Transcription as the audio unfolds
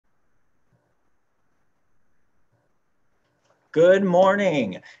Good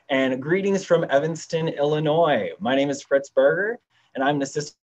morning and greetings from Evanston, Illinois. My name is Fritz Burgher and I'm an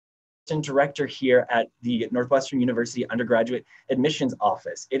assistant director here at the Northwestern University Undergraduate Admissions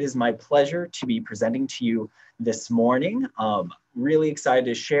Office. It is my pleasure to be presenting to you this morning. Really excited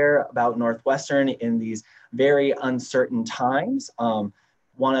to share about Northwestern in these very uncertain times.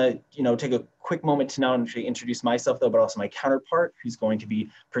 Want to take a quick moment to not only introduce myself though, but also my counterpart who's going to be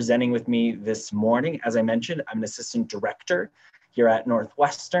presenting with me this morning. As I mentioned, I'm an assistant director here at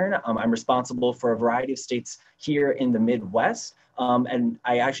Northwestern. I'm responsible for a variety of states here in the Midwest. And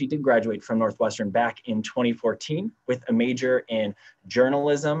I actually did graduate from Northwestern back in 2014 with a major in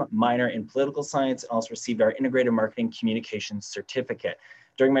journalism, minor in political science, and also received our integrated marketing communications certificate.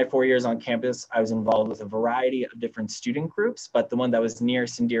 During my 4 years on campus, I was involved with a variety of different student groups, but the one that was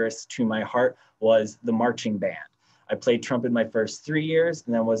nearest and dearest to my heart was the marching band. I played trumpet my first 3 years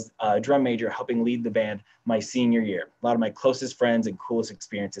and then was a drum major helping lead the band my senior year. A lot of my closest friends and coolest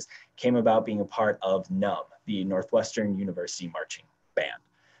experiences came about being a part of NUM, the Northwestern University Marching Band.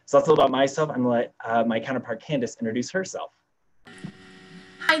 So that's a little about myself. I'm gonna let my counterpart Kandise introduce herself.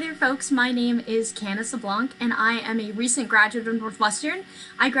 Hi there folks, my name is Kandise LeBlanc and I am a recent graduate of Northwestern.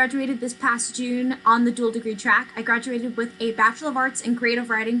 I graduated this past June on the dual degree track. I graduated with a Bachelor of Arts in Creative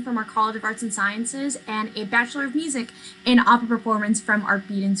Writing from our College of Arts and Sciences and a Bachelor of Music in Opera Performance from our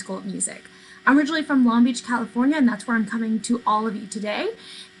Beaton School of Music. I'm originally from Long Beach, California, and that's where I'm coming to all of you today.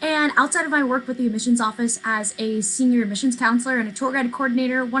 And outside of my work with the admissions office as a senior admissions counselor and a tour guide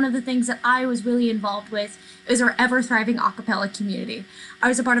coordinator, one of the things that I was really involved with is our ever-thriving a cappella community. I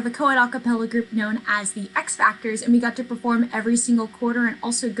was a part of a co-ed a cappella group known as the X Factors, and we got to perform every single quarter and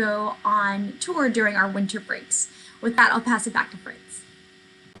also go on tour during our winter breaks. With that, I'll pass it back to Fritz.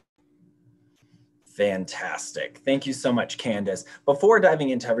 Fantastic. Thank you so much, Kandise. Before diving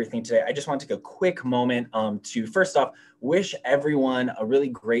into everything today, I just want to take a quick moment to first off, wish everyone a really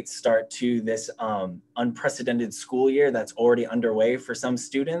great start to this unprecedented school year that's already underway for some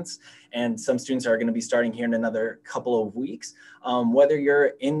students. And some students are going to be starting here in another couple of weeks. Whether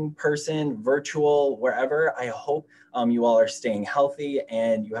you're in person, virtual, wherever, I hope you all are staying healthy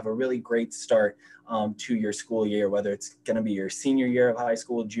and you have a really great start to your school year, whether it's going to be your senior year of high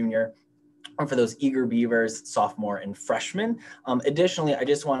school, junior, or for those eager beavers, sophomore and freshman. Additionally, I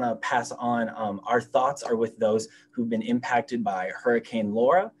just want to pass on our thoughts are with those who've been impacted by Hurricane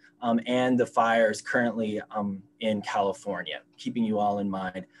Laura and the fires currently in California, keeping you all in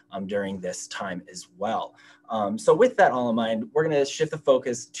mind during this time as well. So with that all in mind, we're going to shift the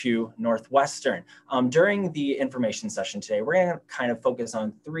focus to Northwestern. During the information session today, we're going to kind of focus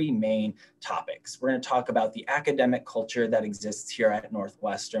on three main topics. We're going to talk about the academic culture that exists here at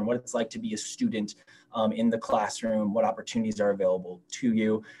Northwestern, what it's like to be a student in the classroom, what opportunities are available to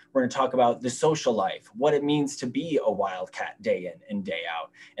you. We're going to talk about the social life, what it means to be a Wildcat day in and day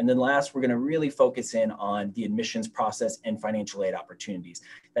out. And then last, we're going to really focus in on the admissions process and financial aid opportunities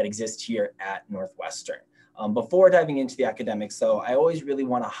that exist here at Northwestern. Before diving into the academics, though, I always really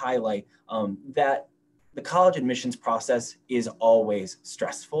want to highlight that the college admissions process is always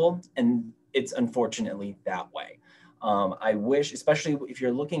stressful, and it's unfortunately that way. I wish, especially if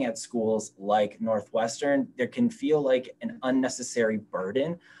you're looking at schools like Northwestern, there can feel like an unnecessary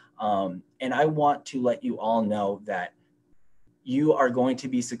burden. And I want to let you all know that you are going to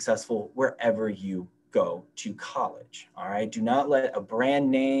be successful wherever you go to college, all right? Do not let a brand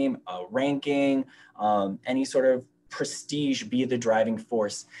name, a ranking, any sort of prestige be the driving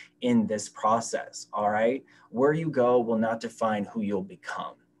force in this process, all right? Where you go will not define who you'll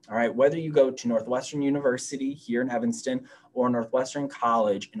become. All right, whether you go to Northwestern University here in Evanston or Northwestern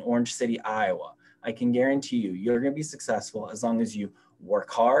College in Orange City, Iowa, I can guarantee you, you're going to be successful as long as you work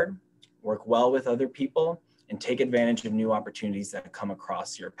hard, work well with other people, and take advantage of new opportunities that come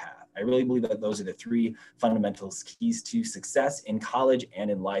across your path. I really believe that those are the three fundamental keys to success in college and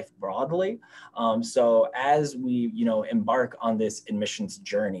in life broadly. So as we, embark on this admissions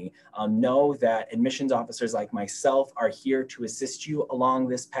journey, know that admissions officers like myself are here to assist you along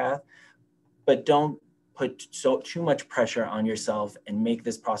this path, but don't put too much pressure on yourself and make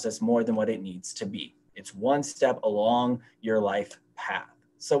this process more than what it needs to be. It's one step along your life path.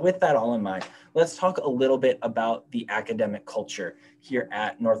 So with that all in mind, let's talk a little bit about the academic culture here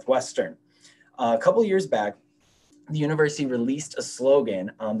at Northwestern. A couple years back, the university released a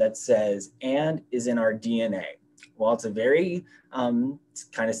slogan that says, "and is in our DNA." Well, it's a very It's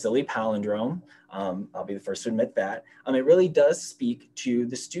kind of silly palindrome. I'll be the first to admit that. It really does speak to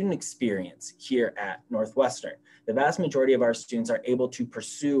the student experience here at Northwestern. The vast majority of our students are able to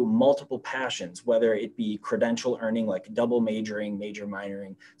pursue multiple passions, whether it be credential earning, like double majoring, major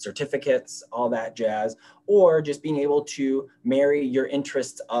minoring, certificates, all that jazz, or just being able to marry your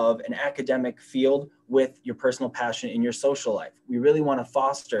interests of an academic field with your personal passion in your social life. We really want to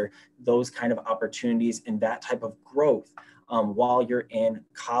foster those kind of opportunities and that type of growth while you're in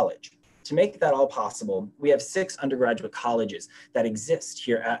college. To make that all possible, we have 6 undergraduate colleges that exist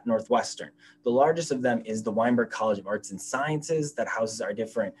here at Northwestern. The largest of them is the Weinberg College of Arts and Sciences that houses our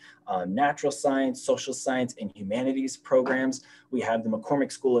different natural science, social science, and humanities programs. We have the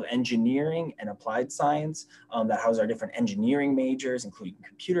McCormick School of Engineering and Applied Science that houses our different engineering majors, including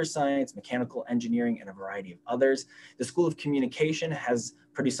computer science, mechanical engineering, and a variety of others. The School of Communication has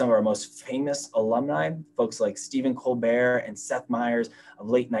produced some of our most famous alumni, folks like Stephen Colbert and Seth Meyers of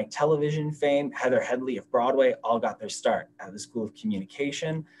late night television fame, Heather Headley of Broadway, all got their start at the School of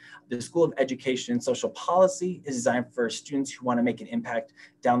Communication. The School of Education and Social Policy is designed for students who want to make an impact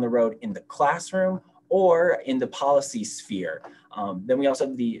down the road in the classroom or in the policy sphere. Then we also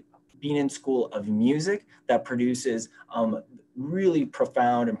have the Beanan School of Music that produces really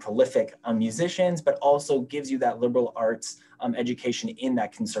profound and prolific musicians, but also gives you that liberal arts education in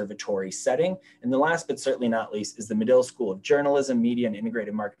that conservatory setting. And the last but certainly not least is the Medill School of Journalism, Media, and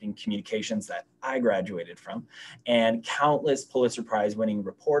Integrated Marketing Communications that I graduated from, and countless Pulitzer Prize winning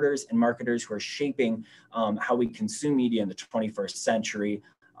reporters and marketers who are shaping how we consume media in the 21st century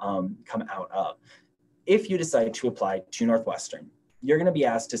come out of. If you decide to apply to Northwestern, you're going to be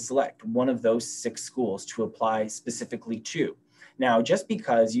asked to select one of those 6 schools to apply specifically to. Now, just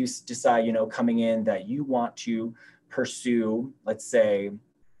because you decide, coming in that you want to pursue, let's say,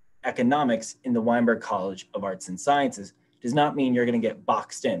 economics in the Weinberg College of Arts and Sciences, does not mean you're going to get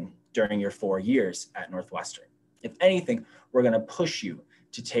boxed in during your 4 years at Northwestern. If anything, we're going to push you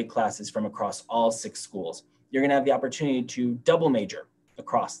to take classes from across all 6 schools. You're going to have the opportunity to double major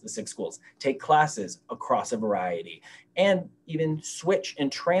across the 6 schools, take classes across a variety, and even switch and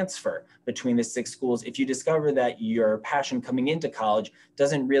transfer between the 6 schools if you discover that your passion coming into college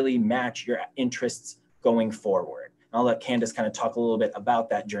doesn't really match your interests going forward. I'll let Kandise kind of talk a little bit about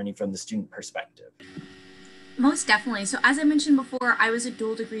that journey from the student perspective. Most definitely. So as I mentioned before, I was a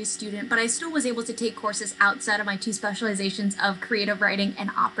dual degree student, but I still was able to take courses outside of my 2 specializations of creative writing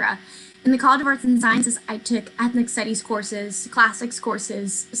and opera. In the College of Arts and Sciences, I took ethnic studies courses, classics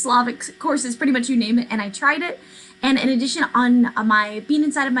courses, Slavic courses, pretty much you name it, and I tried it. And in addition, being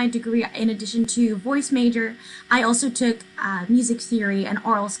inside of my degree, in addition to voice major, I also took music theory and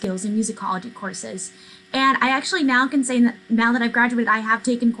oral skills and musicology courses. And I actually now can say that now that I've graduated, I have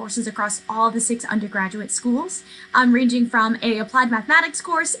taken courses across all the 6 undergraduate schools, ranging from a applied mathematics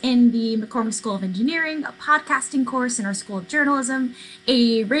course in the McCormick School of Engineering, a podcasting course in our School of Journalism,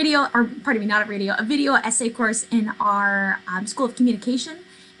 a video essay course in our School of Communication,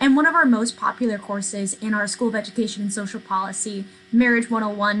 and one of our most popular courses in our School of Education and Social Policy, Marriage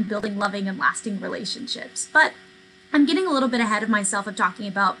 101, Building Loving and Lasting Relationships. But I'm getting a little bit ahead of myself of talking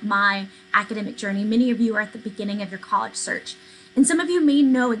about my academic journey. Many of you are at the beginning of your college search, and some of you may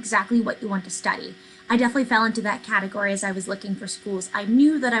know exactly what you want to study. I definitely fell into that category as I was looking for schools. I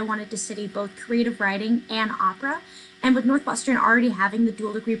knew that I wanted to study both creative writing and opera, and with Northwestern already having the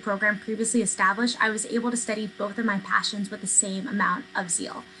dual degree program previously established, I was able to study both of my passions with the same amount of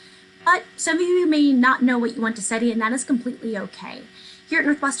zeal. But some of you may not know what you want to study, and that is completely okay. Here at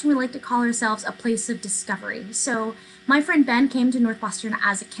Northwestern, we like to call ourselves a place of discovery. So my friend Ben came to Northwestern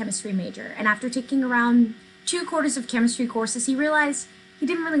as a chemistry major, and after taking around 2/4 of chemistry courses, he realized he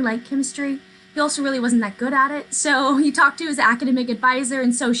didn't really like chemistry. He also really wasn't that good at it. So he talked to his academic advisor,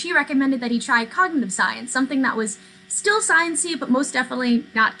 and so she recommended that he try cognitive science, something that was still sciencey, but most definitely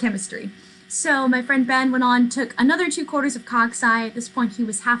not chemistry. So my friend Ben went on, took another 2/4 of cog sci. At this point, he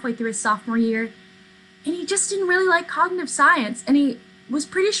was halfway through his sophomore year, and he just didn't really like cognitive science, and he was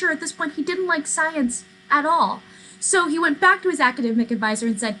pretty sure at this point he didn't like science at all. So he went back to his academic advisor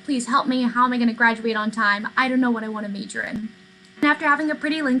and said, please help me, how am I going to graduate on time? I don't know what I want to major in. And after having a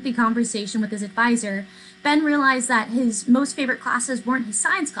pretty lengthy conversation with his advisor, Ben realized that his most favorite classes weren't his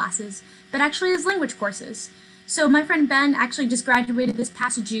science classes, but actually his language courses. So my friend Ben actually just graduated this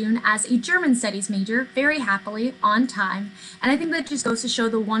past June as a German studies major, very happily, on time. And I think that just goes to show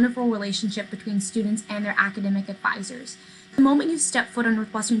the wonderful relationship between students and their academic advisors. The moment you step foot on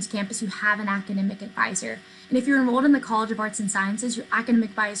Northwestern's campus, you have an academic advisor. And if you're enrolled in the College of Arts and Sciences, your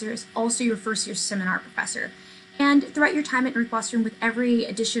academic advisor is also your first year seminar professor. And throughout your time at Northwestern, with every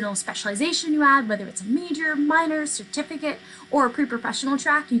additional specialization you add, whether it's a major, minor, certificate, or a pre-professional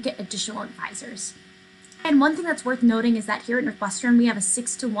track, you get additional advisors. And one thing that's worth noting is that here at Northwestern, we have a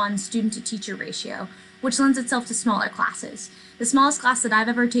 6-to-1 student to teacher ratio, which lends itself to smaller classes. The smallest class that I've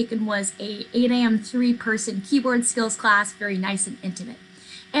ever taken was a 8 a.m. 3-person keyboard skills class, very nice and intimate.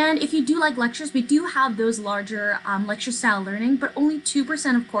 And if you do like lectures, we do have those larger lecture style learning, but only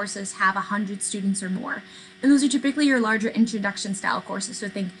 2% of courses have 100 students or more. And those are typically your larger introduction style courses. So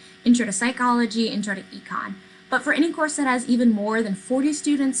think intro to psychology, intro to econ. But for any course that has even more than 40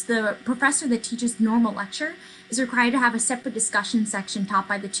 students, the professor that teaches the normal lecture is required to have a separate discussion section taught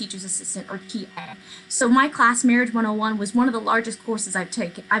by the teacher's assistant or TA. So my class, Marriage 101, was one of the largest courses I've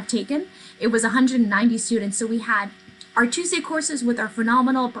taken. It was 190 students, so we had our Tuesday courses with our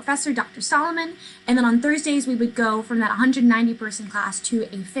phenomenal professor, Dr. Solomon, and then on Thursdays we would go from that 190-person class to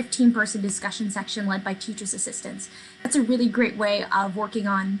a 15-person discussion section led by teacher's assistants. That's a really great way of working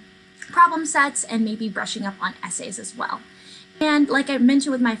on problem sets and maybe brushing up on essays as well. And like I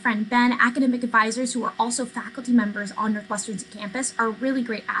mentioned with my friend Ben, academic advisors who are also faculty members on Northwestern's campus are really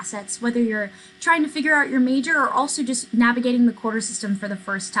great assets, whether you're trying to figure out your major or also just navigating the quarter system for the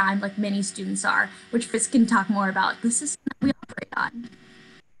first time, like many students are, which Fritz can talk more about. This is what we operate on.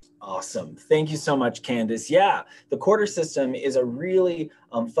 Awesome. Thank you so much, Kandise. Yeah, the quarter system is a really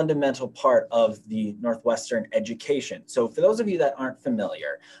fundamental part of the Northwestern education. So for those of you that aren't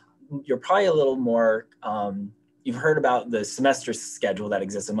familiar, you're probably a little more, you've heard about the semester schedule that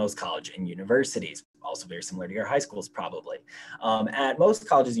exists in most colleges and universities, also very similar to your high schools probably. At most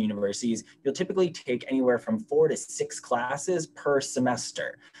colleges and universities, you'll typically take anywhere from 4 to 6 classes per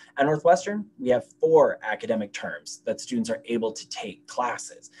semester. At Northwestern, we have 4 academic terms that students are able to take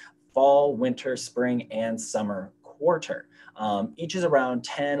classes: fall, winter, spring, and summer quarter. Each is around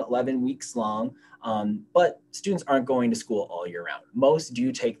 10, 11 weeks long. But students aren't going to school all year round. Most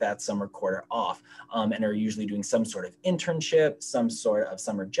do take that summer quarter off and are usually doing some sort of internship, some sort of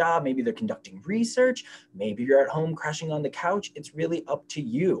summer job. Maybe they're conducting research. Maybe you're at home crashing on the couch. It's really up to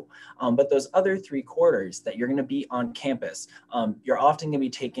you. But those other 3 quarters that you're going to be on campus, you're often going to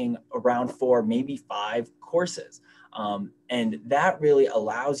be taking around 4, maybe 5 courses. And that really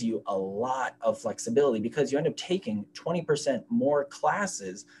allows you a lot of flexibility because you end up taking 20% more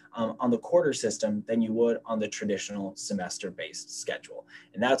classes on the quarter system than you would on the traditional semester-based schedule.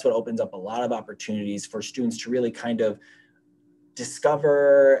 And that's what opens up a lot of opportunities for students to really kind of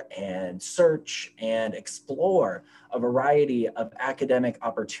discover and search and explore a variety of academic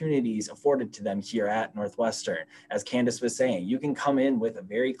opportunities afforded to them here at Northwestern. As Kandise was saying, you can come in with a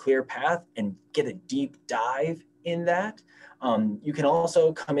very clear path and get a deep dive in that. You can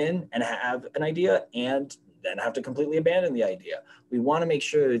also come in and have an idea and then have to completely abandon the idea. We want to make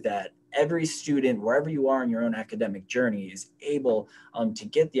sure that every student, wherever you are in your own academic journey, is able to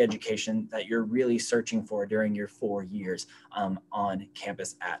get the education that you're really searching for during your 4 years on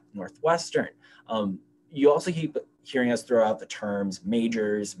campus at Northwestern. You also keep hearing us throw out the terms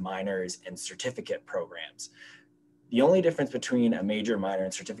majors, minors, and certificate programs. The only difference between a major, minor,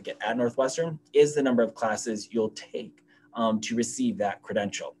 and certificate at Northwestern is the number of classes you'll take to receive that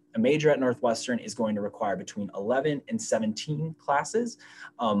credential. A major at Northwestern is going to require between 11 and 17 classes.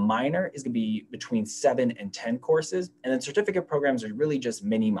 A minor is going to be between 7 and 10 courses. And then certificate programs are really just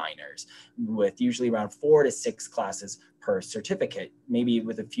mini minors with usually around 4 to 6 classes per certificate, maybe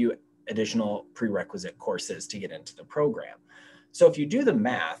with a few additional prerequisite courses to get into the program. So if you do the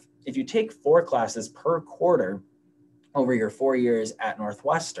math, if you take 4 classes per quarter over your 4 years at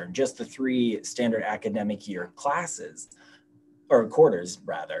Northwestern, just the 3 standard academic year classes, or quarters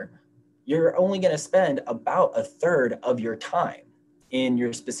rather, you're only going to spend about 1/3 of your time in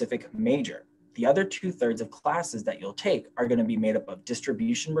your specific major. The other 2/3 of classes that you'll take are going to be made up of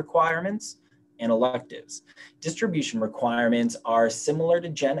distribution requirements and electives. Distribution requirements are similar to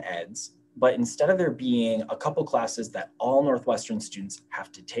Gen Eds, but instead of there being a couple classes that all Northwestern students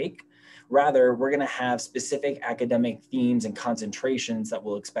have to take, rather, we're going to have specific academic themes and concentrations that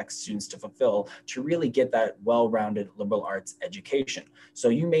we'll expect students to fulfill to really get that well-rounded liberal arts education. So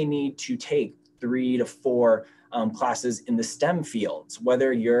you may need to take 3 to 4 classes in the STEM fields,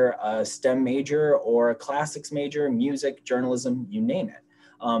 whether you're a STEM major or a classics major, music, journalism, you name it.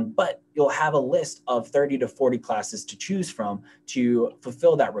 But you'll have a list of 30 to 40 classes to choose from to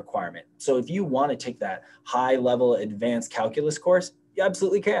fulfill that requirement. So if you want to take that high-level advanced calculus course, you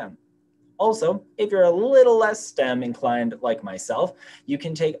absolutely can. Also, if you're a little less STEM inclined like myself, you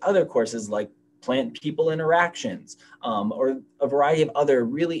can take other courses like plant-people interactions, or a variety of other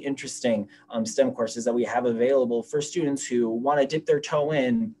really interesting STEM courses that we have available for students who want to dip their toe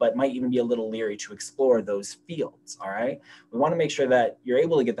in, but might even be a little leery to explore those fields, all right? We want to make sure that you're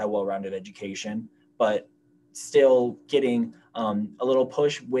able to get that well-rounded education, but still getting a little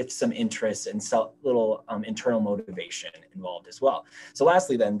push with some interest and little internal motivation involved as well. So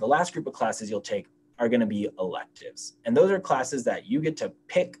lastly then, the last group of classes you'll take are going to be electives. And those are classes that you get to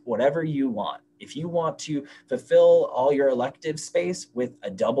pick whatever you want. If you want to fulfill all your elective space with a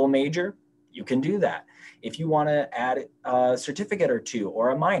double major, you can do that. If you want to add a certificate or two or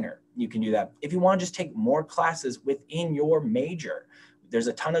a minor, you can do that. If you want to just take more classes within your major, there's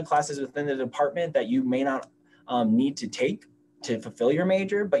a ton of classes within the department that you may not need to take to fulfill your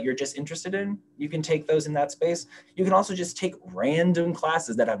major, but you're just interested in, you can take those in that space. You can also just take random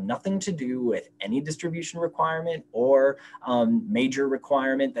classes that have nothing to do with any distribution requirement or major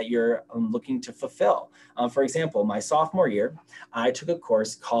requirement that you're looking to fulfill. For example, my sophomore year, I took a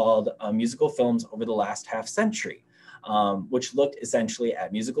course called Musical Films Over the Last Half Century, which looked essentially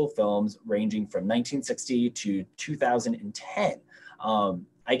at musical films ranging from 1960 to 2010.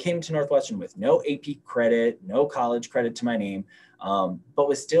 I came to Northwestern with no AP credit, no college credit to my name, but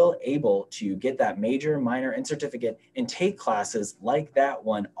was still able to get that major, minor, and certificate and take classes like that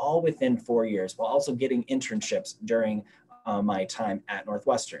one all within 4 years, while also getting internships during my time at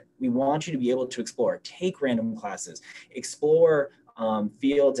Northwestern. We want you to be able to explore, take random classes, explore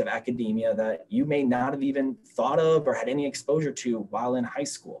fields of academia that you may not have even thought of or had any exposure to while in high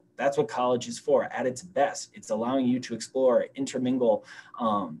school. That's what college is for at its best. It's allowing you to explore, intermingle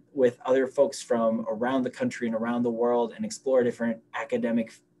with other folks from around the country and around the world and explore different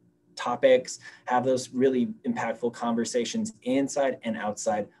academic topics, have those really impactful conversations inside and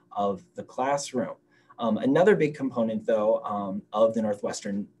outside of the classroom. Another big component, though, of the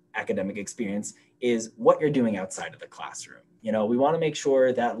Northwestern academic experience is what you're doing outside of the classroom. You know, we want to make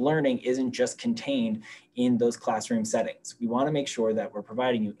sure that learning isn't just contained in those classroom settings. We want to make sure that we're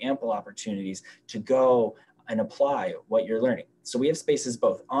providing you ample opportunities to go and apply what you're learning. So we have spaces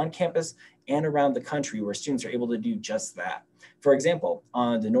both on campus and around the country where students are able to do just that. For example,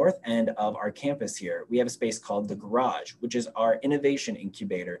 on the north end of our campus here, we have a space called The Garage, which is our innovation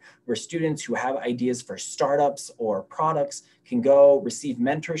incubator, where students who have ideas for startups or products can go receive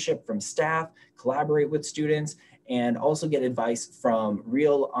mentorship from staff, collaborate with students, and also get advice from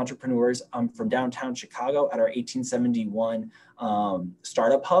real entrepreneurs from downtown Chicago at our 1871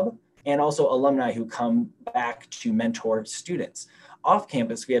 Startup Hub, and also alumni who come back to mentor students. Off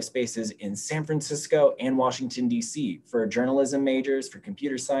campus, we have spaces in San Francisco and Washington, D.C. for journalism majors, for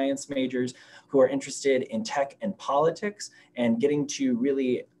computer science majors who are interested in tech and politics and getting to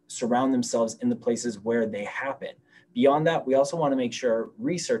really surround themselves in the places where they happen. Beyond that, we also want to make sure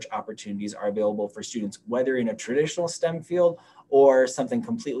research opportunities are available for students, whether in a traditional STEM field or something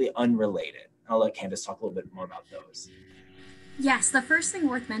completely unrelated. I'll let Kandise talk a little bit more about those. Yes, the first thing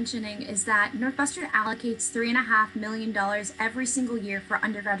worth mentioning is that Northwestern allocates $3.5 million every single year for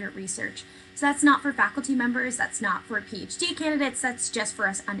undergraduate research. So that's not for faculty members, that's not for PhD candidates, that's just for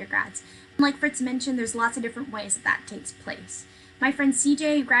us undergrads. And like Fritz mentioned, there's lots of different ways that takes place. My friend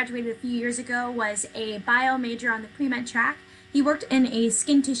CJ, who graduated a few years ago, was a bio major on the pre-med track. He worked in a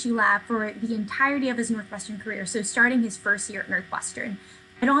skin tissue lab for the entirety of his Northwestern career, so starting his first year at Northwestern.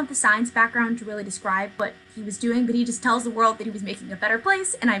 I don't have the science background to really describe what he was doing, but he just tells the world that he was making a better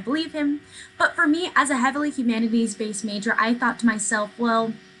place, and I believe him. But for me, as a heavily humanities-based major, I thought to myself,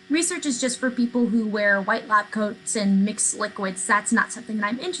 well, research is just for people who wear white lab coats and mix liquids. That's not something that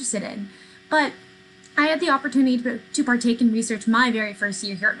I'm interested in. But I had the opportunity to partake in research my very first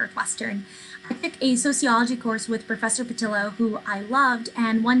year here at Northwestern. I took a sociology course with Professor Patillo, who I loved,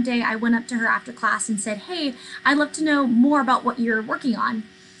 and one day I went up to her after class and said, hey, I'd love to know more about what you're working on.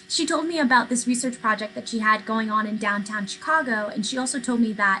 She told me about this research project that she had going on in downtown Chicago, and she also told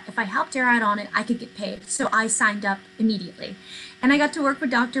me that if I helped her out on it, I could get paid. So I signed up immediately. And I got to work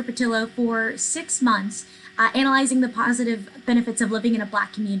with Dr. Patillo for 6 months, analyzing the positive benefits of living in a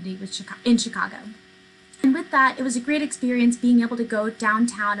Black community in Chicago. And with that, it was a great experience being able to go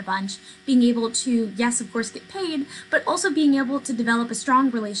downtown a bunch, being able to, yes, of course, get paid, but also being able to develop a strong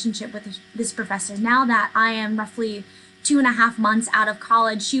relationship with this professor. Now that I am roughly 2.5 months out of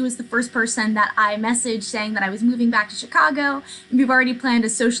college, she was the first person that I messaged saying that I was moving back to Chicago, and we've already planned a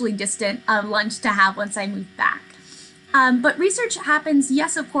socially distant lunch to have once I move back. But research happens,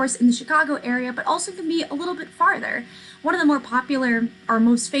 yes, of course, in the Chicago area, but also can be a little bit farther. One of the more popular or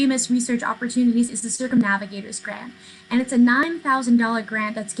most famous research opportunities is the Circumnavigators Grant. And it's a $9,000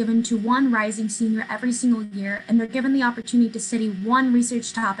 grant that's given to one rising senior every single year, and they're given the opportunity to study one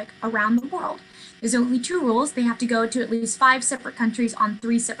research topic around the world. There's only two rules. They have to go to at least 5 separate countries on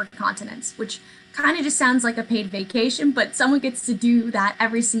 3 separate continents, which kind of just sounds like a paid vacation, but someone gets to do that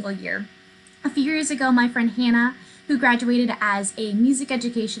every single year. A few years ago, my friend Hannah, who graduated as a music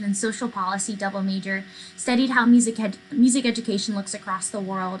education and social policy double major, studied how music education looks across the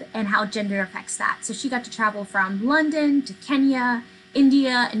world and how gender affects that. So she got to travel from London to Kenya,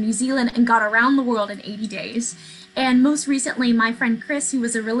 India, and New Zealand, and got around the world in 80 days. And most recently, my friend Chris, who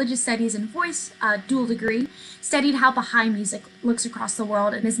was a religious studies and voice dual degree, studied how Baha'i music looks across the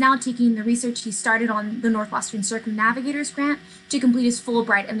world and is now taking the research he started on the Northwestern Circumnavigators grant to complete his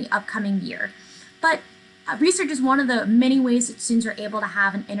Fulbright in the upcoming year. But research is one of the many ways that students are able to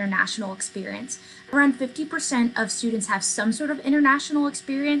have an international experience. Around 50% of students have some sort of international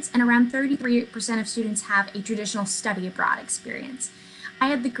experience, and around 33% of students have a traditional study abroad experience. I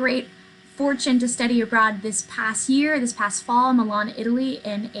had the great fortune to study abroad this past fall, in Milan, Italy,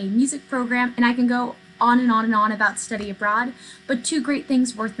 in a music program, and I can go on and on and on about study abroad, but 2 great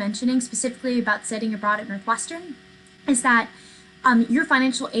things worth mentioning specifically about studying abroad at Northwestern is that your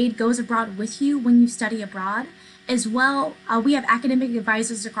financial aid goes abroad with you when you study abroad. As well, we have academic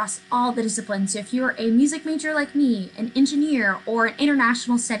advisors across all the disciplines. So if you're a music major like me, an engineer, or an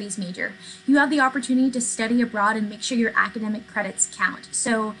international studies major, you have the opportunity to study abroad and make sure your academic credits count.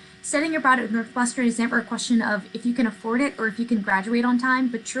 So studying abroad at Northwestern is never a question of if you can afford it or if you can graduate on time,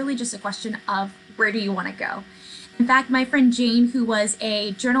 but truly just a question of where do you want to go. In fact, my friend Jane, who was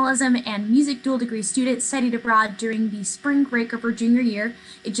a journalism and music dual degree student, studied abroad during the spring break of her junior year.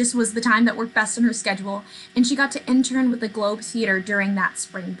 It just was the time that worked best in her schedule, and she got to intern with the Globe Theater during that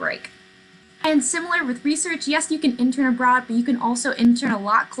spring break. And similar with research, yes, you can intern abroad, but you can also intern a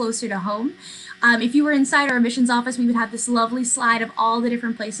lot closer to home. If you were inside our admissions office, we would have this lovely slide of all the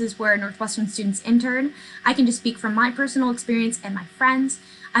different places where Northwestern students intern. I can just speak from my personal experience and my friends.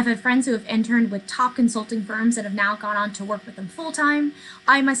 I've had friends who have interned with top consulting firms that have now gone on to work with them full-time.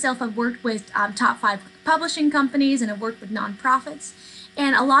 I myself have worked with top 5 publishing companies and have worked with nonprofits.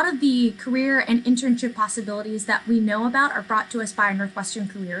 And a lot of the career and internship possibilities that we know about are brought to us by our Northwestern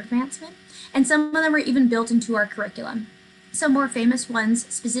Career Advancement, and some of them are even built into our curriculum. Some more famous ones,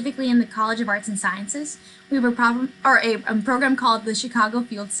 specifically in the College of Arts and Sciences, we have a program called the Chicago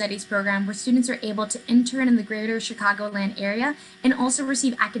Field Studies Program, where students are able to intern in the greater Chicagoland area and also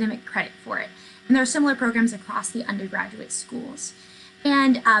receive academic credit for it. And there are similar programs across the undergraduate schools.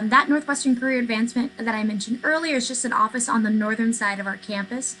 And that Northwestern Career Advancement that I mentioned earlier is just an office on the northern side of our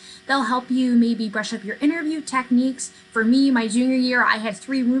campus. They'll help you maybe brush up your interview techniques. For me, my junior year, I had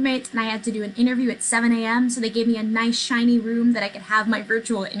 3 roommates and I had to do an interview at 7 a.m. So they gave me a nice shiny room that I could have my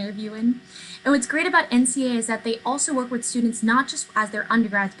virtual interview in. And what's great about NCA is that they also work with students not just as their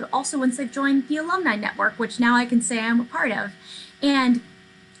undergrads, but also once they've joined the alumni network, which now I can say I'm a part of. And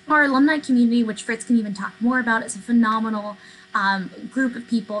our alumni community, which Fritz can even talk more about, is a phenomenal group of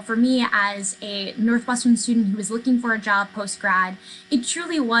people. For me, as a Northwestern student who was looking for a job post-grad, it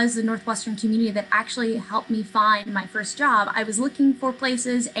truly was the Northwestern community that actually helped me find my first job. I was looking for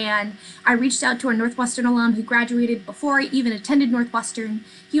places and I reached out to a Northwestern alum who graduated before I even attended Northwestern.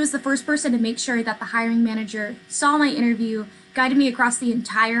 He was the first person to make sure that the hiring manager saw my interview, guided me across the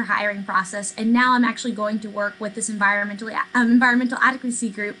entire hiring process, and now I'm actually going to work with this environmental advocacy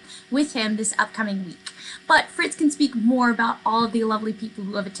group with him this upcoming week. But Fritz can speak more about all of the lovely people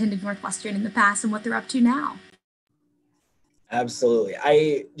who have attended Northwestern in the past and what they're up to now. Absolutely.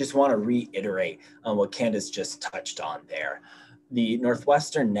 I just want to reiterate what Kandise just touched on there. The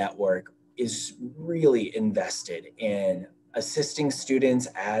Northwestern Network is really invested in assisting students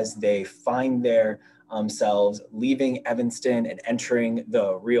as they find their selves leaving Evanston and entering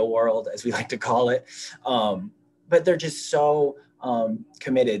the real world, as we like to call it. But they're just so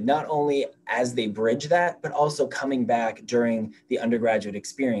committed, not only as they bridge that, but also coming back during the undergraduate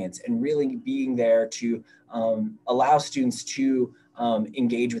experience and really being there to allow students to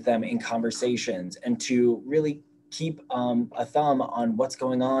engage with them in conversations and to really keep a thumb on what's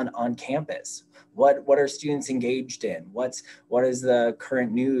going on campus. What are students engaged in? What is the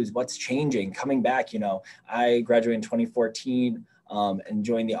current news? What's changing? Coming back, I graduated in 2014 and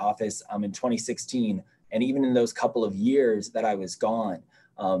joined the office in 2016. And even in those couple of years that I was gone,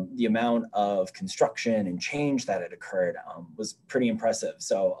 the amount of construction and change that had occurred was pretty impressive.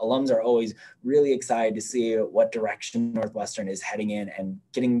 So alums are always really excited to see what direction Northwestern is heading in and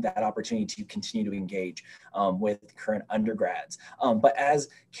getting that opportunity to continue to engage with current undergrads. But as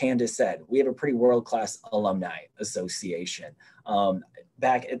Kandise said, we have a pretty world-class alumni association.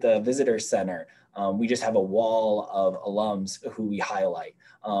 Back at the visitor center, we just have a wall of alums who we highlight.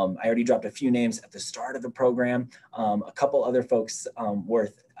 I already dropped a few names at the start of the program. A couple other folks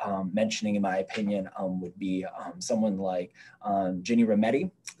worth mentioning, in my opinion, would be someone like Ginny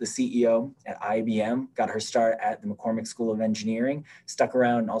Rometty, the CEO at IBM, got her start at the McCormick School of Engineering, stuck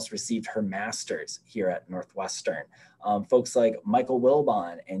around and also received her master's here at Northwestern. Folks like Michael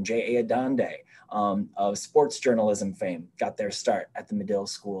Wilbon and J.A. Adande of sports journalism fame got their start at the Medill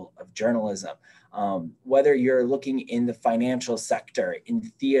School of Journalism. Whether you're looking in the financial sector, in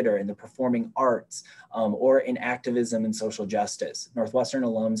theater, in the performing arts, or in activism and social justice, Northwestern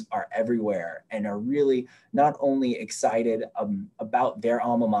alums are everywhere and are really not only excited about their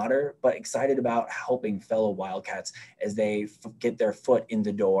alma mater, but excited about helping fellow Wildcats as they get their foot in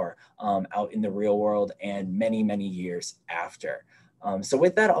the door out in the real world and many, many years after. So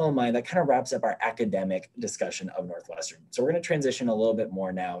with that all in mind, that kind of wraps up our academic discussion of Northwestern. So we're going to transition a little bit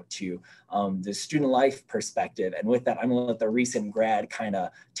more now to the student life perspective. And with that, I'm going to let the recent grad kind of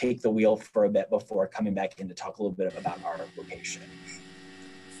take the wheel for a bit before coming back in to talk a little bit about our location.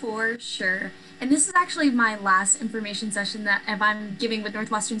 For sure. And this is actually my last information session that I'm giving with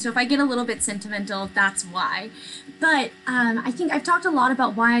Northwestern. So if I get a little bit sentimental, that's why. But I think I've talked a lot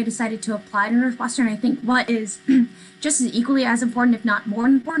about why I decided to apply to Northwestern. I think what is just as equally as important, if not more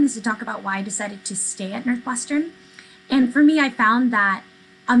important, is to talk about why I decided to stay at Northwestern. And for me, I found that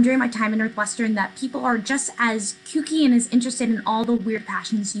during my time at Northwestern that people are just as kooky and as interested in all the weird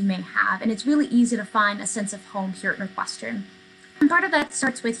passions you may have. And it's really easy to find a sense of home here at Northwestern. And part of that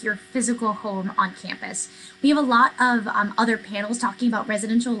starts with your physical home on campus. We have a lot of other panels talking about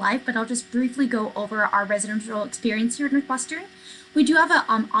residential life, but I'll just briefly go over our residential experience here at Northwestern. We do have a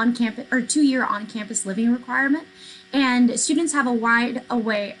on-campus or 2-year on-campus living requirement, and students have a wide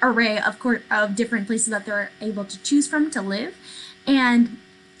array of different places that they're able to choose from to live. And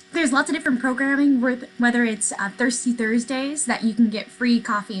there's lots of different programming, whether it's Thirsty Thursdays that you can get free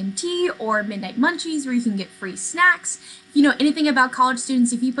coffee and tea, or Midnight Munchies where you can get free snacks. If you know anything about college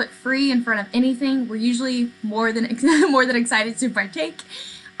students, if you put free in front of anything, we're usually more than excited to partake.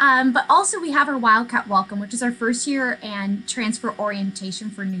 But also we have our Wildcat Welcome, which is our first year and transfer orientation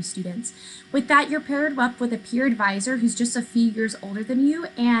for new students. With that, you're paired up with a peer advisor who's just a few years older than you,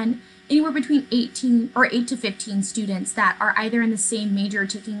 and anywhere between 8 to 15 students that are either in the same major or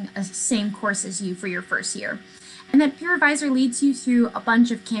taking the same course as you for your first year. And that peer advisor leads you through a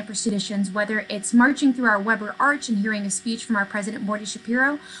bunch of campus traditions, whether it's marching through our Weber Arch and hearing a speech from our president, Morty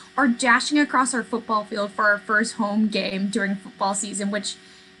Shapiro, or dashing across our football field for our first home game during football season, which,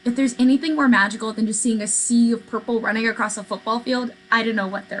 if there's anything more magical than just seeing a sea of purple running across a football field, I don't know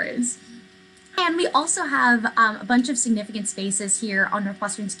what there is. And we also have a bunch of significant spaces here on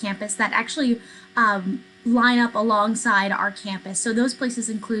Northwestern's campus that actually line up alongside our campus. So those places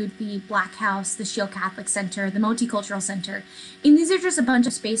include the Black House, the Shield Catholic Center, the Multicultural Center. And these are just a bunch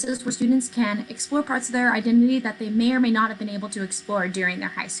of spaces where students can explore parts of their identity that they may or may not have been able to explore during their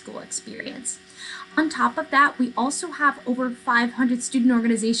high school experience. On top of that, we also have over 500 student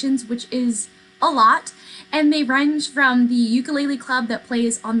organizations, which is a lot, and they range from the ukulele club that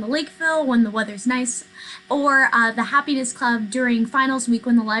plays on the Lakeville when the weather's nice, or the happiness club during finals week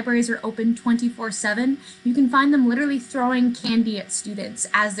when the libraries are open 24/7. You can find them literally throwing candy at students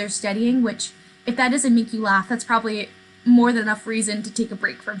as they're studying, which, if that doesn't make you laugh, that's probably more than enough reason to take a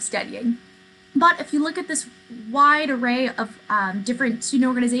break from studying. But if you look at this wide array of different student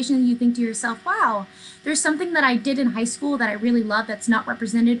organizations, you think to yourself, wow, there's something that I did in high school that I really love that's not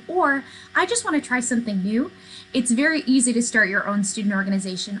represented, or I just want to try something new. It's very easy to start your own student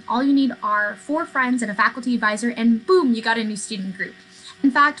organization. All you need are 4 friends and a faculty advisor, and boom, you got a new student group. In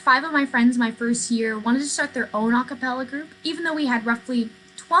fact, 5 of my friends my first year wanted to start their own a cappella group, even though we had roughly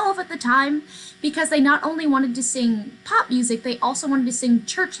 12 at the time, because they not only wanted to sing pop music, they also wanted to sing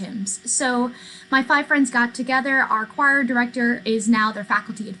church hymns. So my 5 friends got together. Our choir director is now their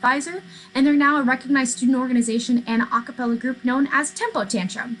faculty advisor, and they're now a recognized student organization and a cappella group known as Tempo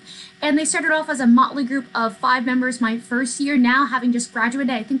Tantrum. And they started off as a motley group of 5 members my first year. Now, having just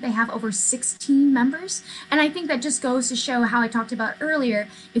graduated, I think they have over 16 members. And I think that just goes to show how I talked about earlier,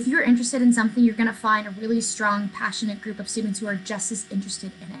 if you're interested in something, you're going to find a really strong, passionate group of students who are just as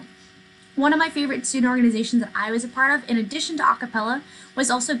interested in it. One of my favorite student organizations that I was a part of, in addition to a cappella,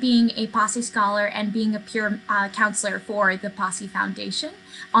 was also being a Posse Scholar and being a peer counselor for the Posse Foundation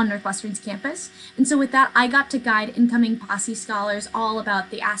on Northwestern's campus. And so with that, I got to guide incoming Posse Scholars all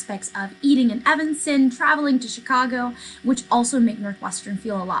about the aspects of eating in Evanston, traveling to Chicago, which also make Northwestern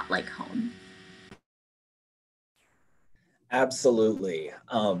feel a lot like home. Absolutely.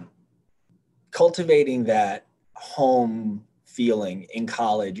 Cultivating that home feeling in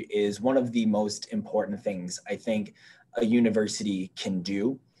college is one of the most important things I think a university can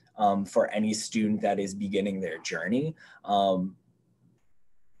do for any student that is beginning their journey. And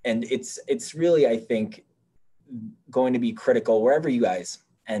it's really, I think, going to be critical wherever you guys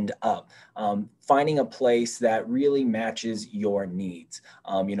end up, finding a place that really matches your needs.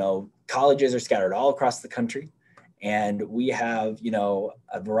 Colleges are scattered all across the country, and we have,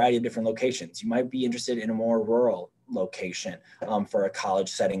 a variety of different locations. You might be interested in a more rural location for a college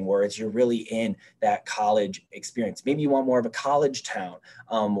setting where you're really in that college experience. Maybe you want more of a college town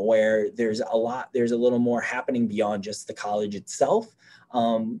where there's a little more happening beyond just the college itself.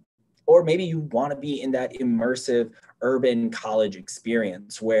 Or maybe you want to be in that immersive urban college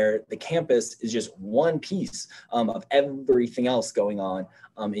experience where the campus is just one piece of everything else going on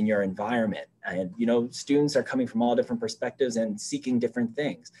in your environment. And, students are coming from all different perspectives and seeking different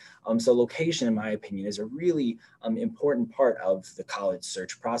things. So location, in my opinion, is a really important part of the college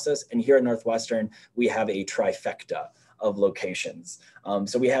search process. And here at Northwestern, we have a trifecta of locations.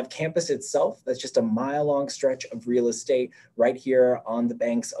 So we have campus itself, that's just a mile-long stretch of real estate right here on the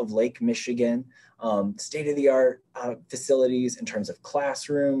banks of Lake Michigan. State-of-the-art facilities in terms of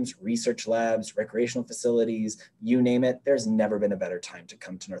classrooms, research labs, recreational facilities, you name it. There's never been a better time to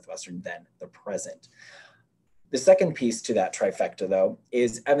come to Northwestern than the present. The second piece to that trifecta, though,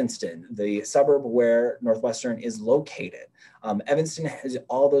 is Evanston, the suburb where Northwestern is located. Evanston has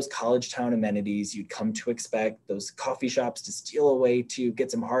all those college town amenities you'd come to expect, those coffee shops to steal away to, get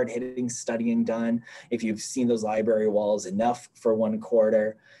some hard-hitting studying done. If you've seen those library walls enough for one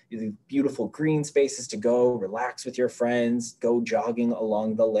quarter, beautiful green spaces to go relax with your friends, go jogging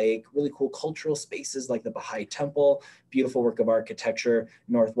along the lake, really cool cultural spaces like the Baha'i Temple, beautiful work of architecture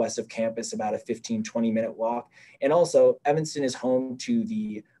northwest of campus, about a 15-20-minute walk. And also, Evanston is home to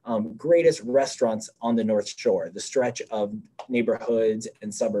the greatest restaurants on the North Shore, the stretch of neighborhoods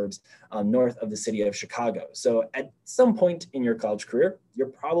and suburbs north of the city of Chicago. So at some point in your college career, you're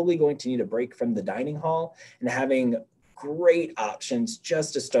probably going to need a break from the dining hall, and having great options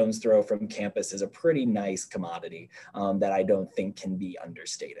just a stone's throw from campus is a pretty nice commodity that I don't think can be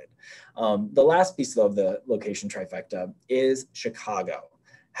understated. The last piece of the location trifecta is Chicago.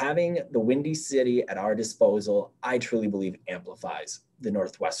 Having the Windy City at our disposal, I truly believe amplifies the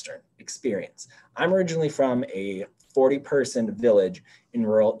Northwestern experience. I'm originally from a 40-person village in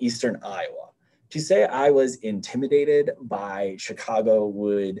rural eastern Iowa. To say I was intimidated by Chicago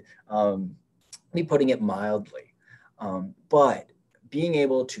would be putting it mildly. But being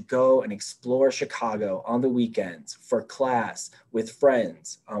able to go and explore Chicago on the weekends for class, with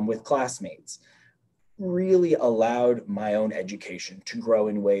friends, with classmates, really allowed my own education to grow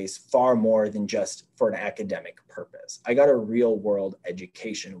in ways far more than just for an academic purpose. I got a real world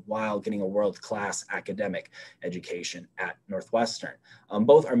education while getting a world-class academic education at Northwestern.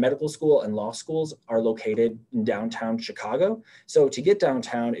 Both our medical school and law schools are located in downtown Chicago. So to get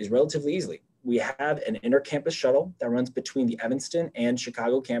downtown is relatively easy. We have an inter-campus shuttle that runs between the Evanston and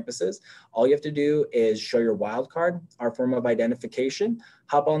Chicago campuses. All you have to do is show your wild card, our form of identification,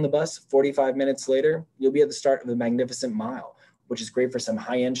 hop on the bus. 45 minutes later, you'll be at the start of the Magnificent Mile, which is great for some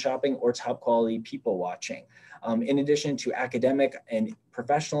high-end shopping or top quality people watching. In addition to academic and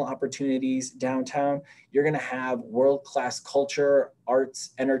professional opportunities downtown, you're gonna have world-class culture,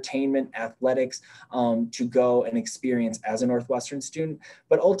 arts, entertainment, athletics to go and experience as a Northwestern student.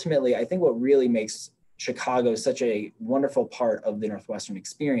 But ultimately, I think what really makes Chicago such a wonderful part of the Northwestern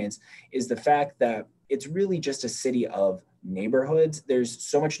experience is the fact that it's really just a city of neighborhoods. There's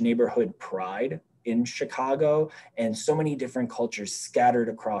so much neighborhood pride in Chicago and so many different cultures scattered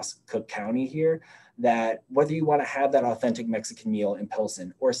across Cook County here, that whether you want to have that authentic Mexican meal in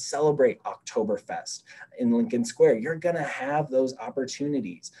Pilsen or celebrate Oktoberfest in Lincoln Square, you're going to have those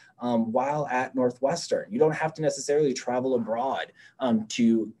opportunities while at Northwestern. You don't have to necessarily travel abroad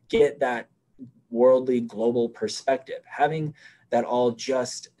to get that worldly global perspective. Having that all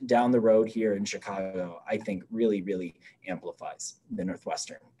just down the road here in Chicago, I think really, really amplifies the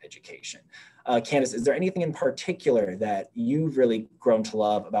Northwestern education. Kandise, is there anything in particular that you've really grown to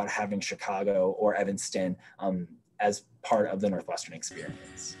love about having Chicago or Evanston as part of the Northwestern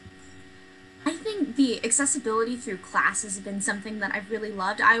experience? I think the accessibility through class has been something that I've really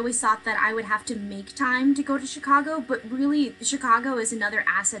loved. I always thought that I would have to make time to go to Chicago, but really Chicago is another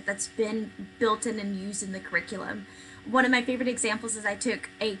asset that's been built in and used in the curriculum. One of my favorite examples is I took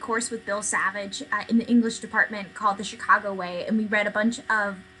a course with Bill Savage in the English department called The Chicago Way, and we read a bunch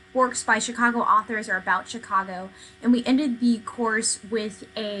of works by Chicago authors or about Chicago, and we ended the course with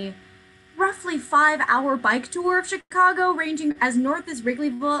a roughly 5-hour bike tour of Chicago, ranging as north as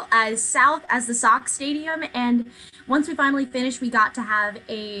Wrigleyville, as south as the Sox Stadium. And once we finally finished, we got to have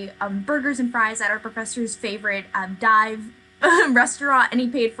a burgers and fries at our professor's favorite dive restaurant, and he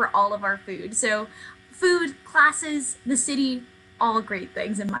paid for all of our food. So, food, classes, the city, all great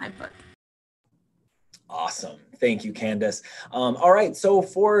things in my book. Awesome. Thank you, Kandise. All right, so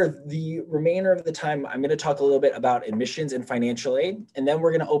for the remainder of the time, I'm going to talk a little bit about admissions and financial aid, and then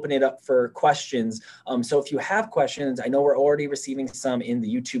we're going to open it up for questions. So if you have questions, I know we're already receiving some in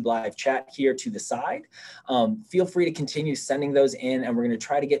the YouTube live chat here to the side. Feel free to continue sending those in, and we're going to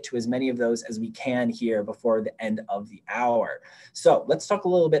try to get to as many of those as we can here before the end of the hour. So let's talk a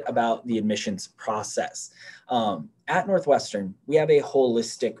little bit about the admissions process. At Northwestern, we have a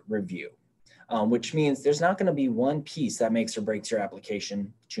holistic review. Which means there's not going to be one piece that makes or breaks your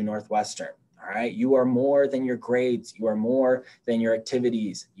application to Northwestern. All right. You are more than your grades. You are more than your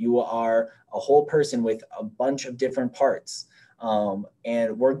activities. You are a whole person with a bunch of different parts.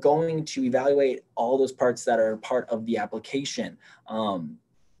 And we're going to evaluate all those parts that are part of the application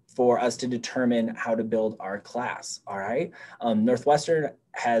for us to determine how to build our class. All right. Northwestern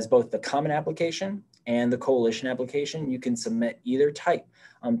has both the common application and the coalition application. You can submit either type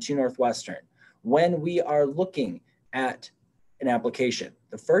to Northwestern. When we are looking at an application,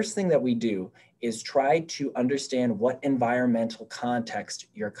 the first thing that we do is try to understand what environmental context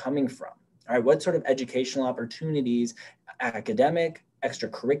you're coming from. All right, what sort of educational opportunities, academic,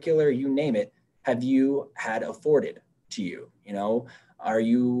 extracurricular, you name it, have you had afforded to you? You know, are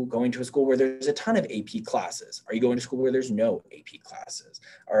you going to a school where there's a ton of AP classes? Are you going to school where there's no AP classes?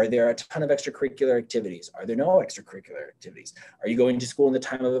 Are there a ton of extracurricular activities? Are there no extracurricular activities? Are you going to school in the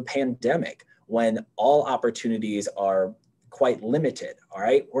time of a pandemic when all opportunities are quite limited? All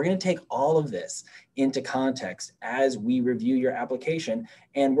right, we're going to take all of this into context as we review your application,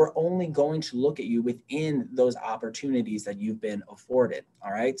 and we're only going to look at you within those opportunities that you've been afforded.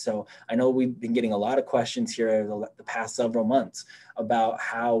 All right, so I know we've been getting a lot of questions here the past several months about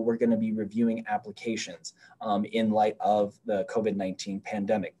how we're going to be reviewing applications in light of the COVID-19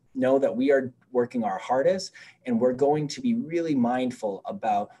 pandemic. Know that we are working our hardest, and we're going to be really mindful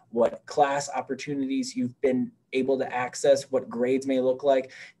about what class opportunities you've been able to access, what grades may look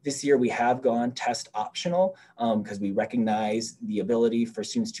like. This year we have gone test optional because we recognize the ability for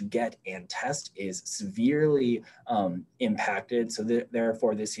students to get and test is severely impacted. So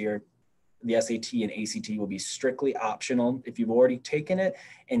therefore this year, the SAT and ACT will be strictly optional. If you've already taken it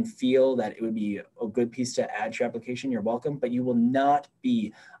and feel that it would be a good piece to add to your application, you're welcome, but you will not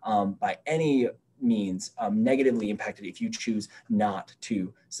be by any means negatively impacted if you choose not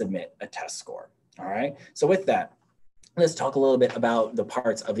to submit a test score. All right, so with that, let's talk a little bit about the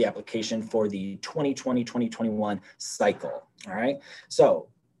parts of the application for the 2020-2021 cycle. All right, so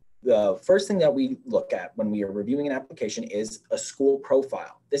the first thing that we look at when we are reviewing an application is a school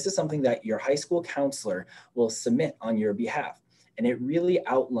profile. This is something that your high school counselor will submit on your behalf. And it really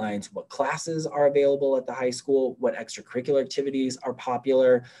outlines what classes are available at the high school, what extracurricular activities are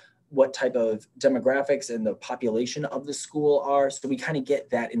popular, what type of demographics and the population of the school are. So we kind of get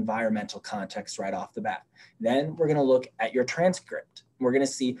that environmental context right off the bat. Then we're going to look at your transcript. We're going to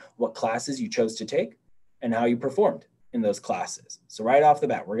see what classes you chose to take and how you performed in those classes. So right off the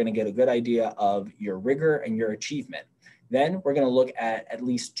bat, we're going to get a good idea of your rigor and your achievement. Then we're going to look at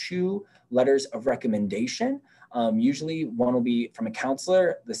least 2 letters of recommendation. Usually one will be from a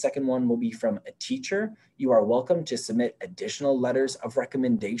counselor. The second one will be from a teacher. You are welcome to submit additional letters of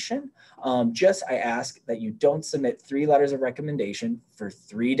recommendation. I ask that you don't submit 3 letters of recommendation for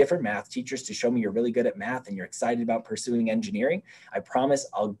 3 different math teachers to show me you're really good at math and you're excited about pursuing engineering. I promise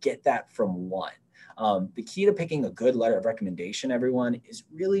I'll get that from 1. The key to picking a good letter of recommendation, everyone, is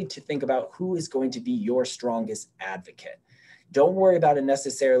really to think about who is going to be your strongest advocate. Don't worry about it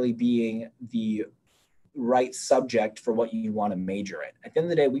necessarily being the right subject for what you want to major in. At the end of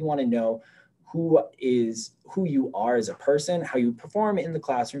the day, we want to know who you are as a person, how you perform in the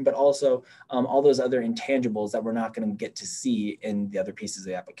classroom, but also all those other intangibles that we're not going to get to see in the other pieces of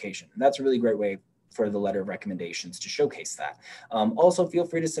the application. And that's a really great way for the letter of recommendations to showcase that. Also, feel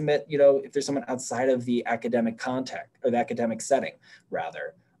free to submit, if there's someone outside of the academic contact or the academic setting,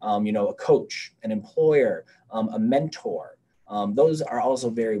 rather, a coach, an employer, a mentor. Those are also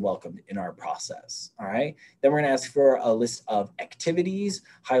very welcomed in our process. All right. Then we're going to ask for a list of activities,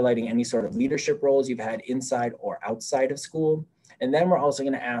 highlighting any sort of leadership roles you've had inside or outside of school. And then we're also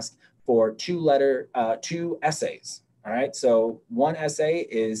going to ask for 2 essays. All right, so 1 essay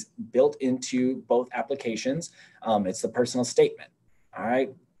is built into both applications. It's the personal statement. All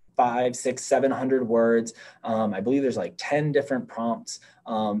right, 5, 6, 700 words. I believe there's like 10 different prompts.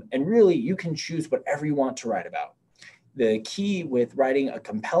 And really, you can choose whatever you want to write about. The key with writing a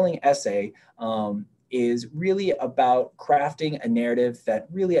compelling essay is really about crafting a narrative that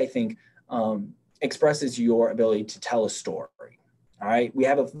really, I think, expresses your ability to tell a story. All right, we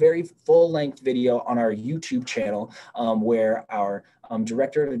have a very full-length video on our YouTube channel where our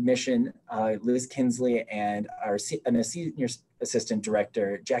Director of Admission, Liz Kinsley, and our Senior Assistant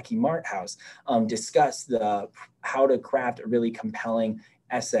Director, Jackie Marthouse, discuss how to craft a really compelling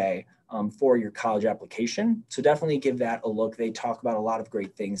essay for your college application. So definitely give that a look. They talk about a lot of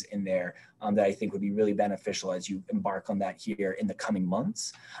great things in there that I think would be really beneficial as you embark on that here in the coming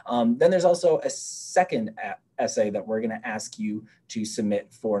months. Then there's also a second essay that we're going to ask you to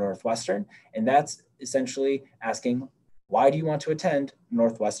submit for Northwestern, and that's essentially asking, why do you want to attend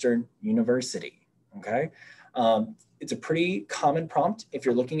Northwestern University? Okay. It's a pretty common prompt if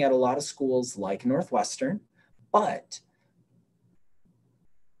you're looking at a lot of schools like Northwestern, but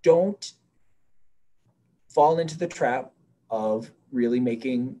don't fall into the trap of really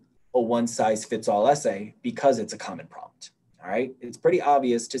making a one-size-fits-all essay because it's a common prompt, all right? It's pretty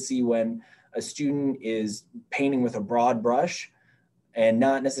obvious to see when a student is painting with a broad brush and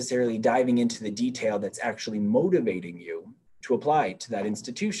not necessarily diving into the detail that's actually motivating you to apply to that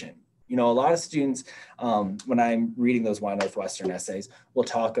institution. You know, a lot of students, when I'm reading those Why Northwestern essays, will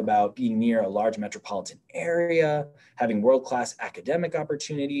talk about being near a large metropolitan area, having world-class academic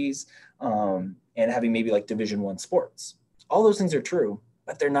opportunities, and having maybe like Division I sports. All those things are true,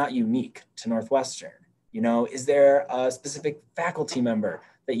 but they're not unique to Northwestern. You know, is there a specific faculty member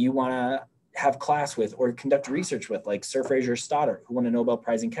that you want to have class with or conduct research with, like Sir Fraser Stoddart, who won a Nobel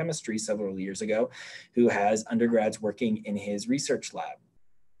Prize in chemistry several years ago, who has undergrads working in his research lab?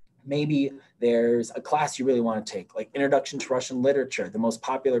 Maybe there's a class you really want to take, like Introduction to Russian Literature, the most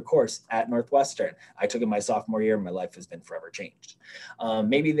popular course at Northwestern. I took it my sophomore year, and my life has been forever changed.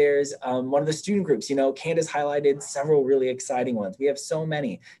 Maybe there's one of the student groups. You know, Kandise highlighted several really exciting ones. We have so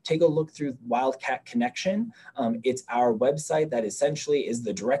many. Take a look through Wildcat Connection. It's our website that essentially is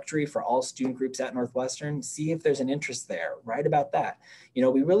the directory for all student groups at Northwestern. See if there's an interest there. Write about that. You know,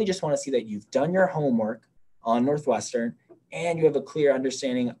 we really just want to see that you've done your homework on Northwestern and you have a clear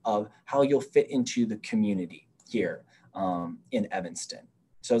understanding of how you'll fit into the community here in Evanston.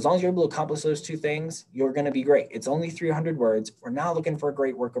 So as long as you're able to accomplish those two things, you're going to be great. It's only 300 words. We're not looking for a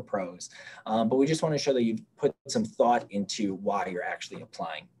great work of prose, but we just want to show that you've put some thought into why you're actually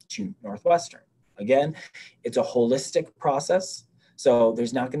applying to Northwestern. Again, it's a holistic process. So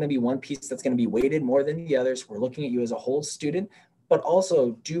there's not going to be one piece that's going to be weighted more than the others. We're looking at you as a whole student, but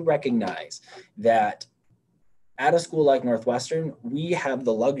also do recognize that at a school like Northwestern, we have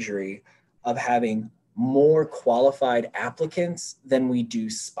the luxury of having more qualified applicants than we do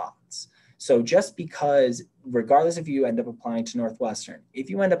spots. So just because, regardless if you end up applying to Northwestern, if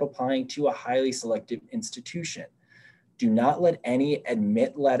you end up applying to a highly selective institution, do not let any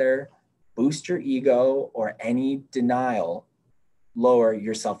admit letter boost your ego or any denial lower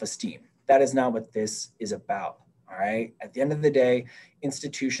your self-esteem. That is not what this is about. All right. At the end of the day,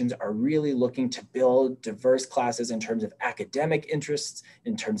 institutions are really looking to build diverse classes in terms of academic interests,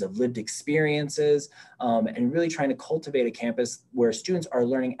 in terms of lived experiences, and really trying to cultivate a campus where students are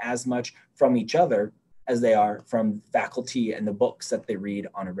learning as much from each other as they are from faculty and the books that they read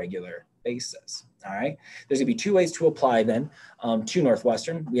on a regular basis. All right. There's going to be two ways to apply then to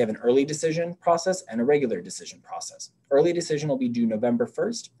Northwestern. We have an early decision process and a regular decision process. Early decision will be due November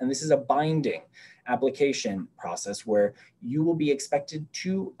 1st, and this is a binding application process where you will be expected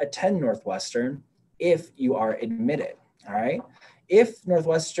to attend Northwestern if you are admitted. All right. If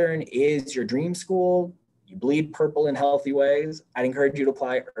Northwestern is your dream school, you bleed purple in healthy ways, I'd encourage you to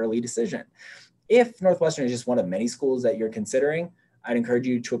apply early decision. If Northwestern is just one of many schools that you're considering, I'd encourage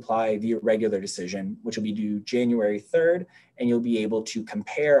you to apply via regular decision, which will be due January 3rd, and you'll be able to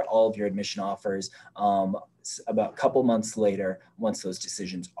compare all of your admission offers about a couple months later once those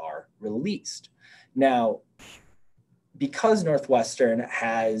decisions are released. Now, because Northwestern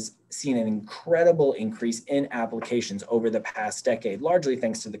has seen an incredible increase in applications over the past decade, largely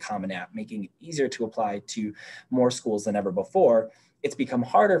thanks to the Common App, making it easier to apply to more schools than ever before, it's become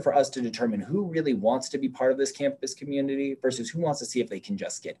harder for us to determine who really wants to be part of this campus community versus who wants to see if they can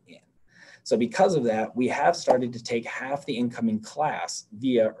just get in. So because of that, we have started to take half the incoming class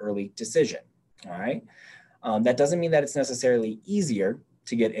via early decision, all right? That doesn't mean that it's necessarily easier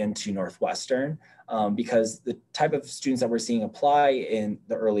to get into Northwestern because the type of students that we're seeing apply in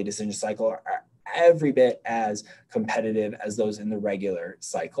the early decision cycle are every bit as competitive as those in the regular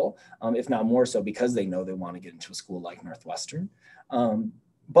cycle, if not more so because they know they want to get into a school like Northwestern.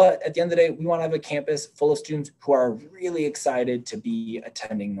 But at the end of the day, we want to have a campus full of students who are really excited to be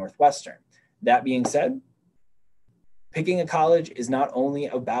attending Northwestern. That being said, picking a college is not only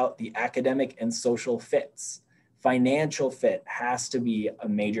about the academic and social fits. Financial fit has to be a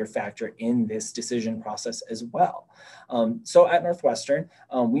major factor in this decision process as well. So at Northwestern,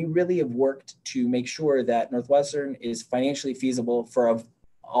 we really have worked to make sure that Northwestern is financially feasible for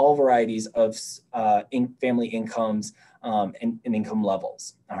all varieties of family incomes and income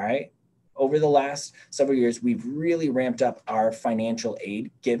levels, all right? Over the last several years, we've really ramped up our financial aid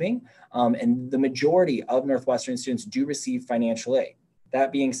giving, and the majority of Northwestern students do receive financial aid.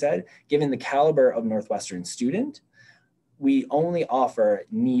 That being said, given the caliber of Northwestern student, we only offer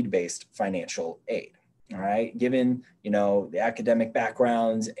need-based financial aid. All right, given the academic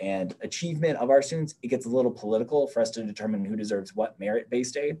backgrounds and achievement of our students, it gets a little political for us to determine who deserves what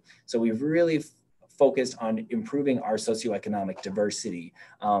merit-based aid. So we've really focused on improving our socioeconomic diversity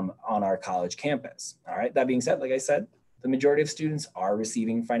on our college campus. All right, that being said, like I said, the majority of students are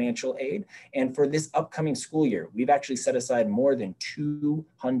receiving financial aid. And for this upcoming school year, we've actually set aside more than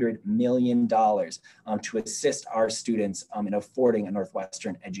 $200 million to assist our students in affording a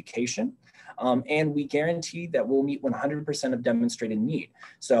Northwestern education. And we guarantee that we'll meet 100% of demonstrated need.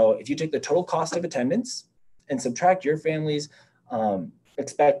 So if you take the total cost of attendance and subtract your family's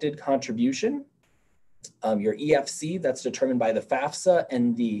expected contribution, your EFC that's determined by the FAFSA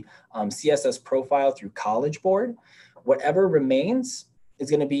and the CSS profile through College Board, whatever remains is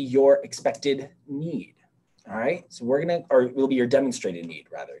going to be your expected need. All right. So it will be your demonstrated need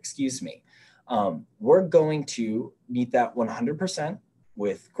rather, excuse me. We're going to meet that 100%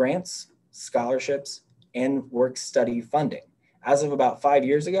 with grants, scholarships, and work study funding. As of about 5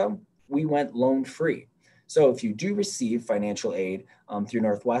 years ago, we went loan free. So if you do receive financial aid through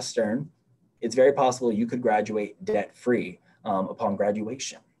Northwestern, it's very possible you could graduate debt free upon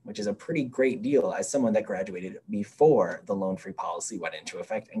graduation, which is a pretty great deal as someone that graduated before the loan-free policy went into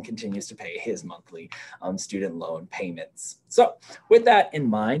effect and continues to pay his monthly student loan payments. So with that in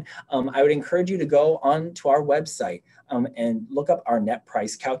mind, I would encourage you to go on to our website and look up our net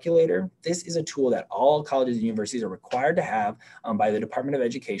price calculator. This is a tool that all colleges and universities are required to have by the Department of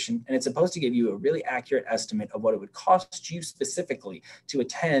Education, and it's supposed to give you a really accurate estimate of what it would cost you specifically to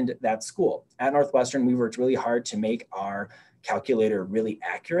attend that school. At Northwestern, we worked really hard to make our calculator really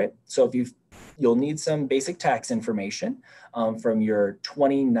accurate. So if you'll need some basic tax information from your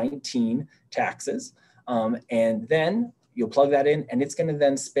 2019 taxes, and then you'll plug that in, and it's going to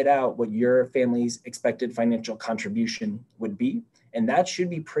then spit out what your family's expected financial contribution would be. And that should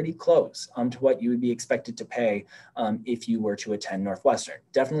be pretty close to what you would be expected to pay if you were to attend Northwestern.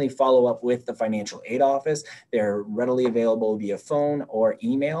 Definitely follow up with the financial aid office. They're readily available via phone or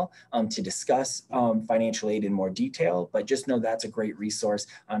email to discuss financial aid in more detail, but just know that's a great resource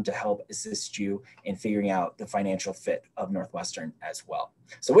to help assist you in figuring out the financial fit of Northwestern as well.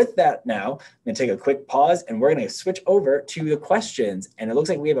 So with that now, I'm going to take a quick pause and we're going to switch over to the questions. And it looks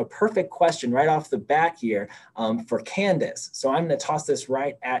like we have a perfect question right off the bat here for Kandise. So I'm going to toss this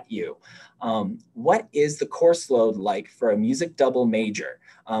right at you. What is the course load like for a music double major?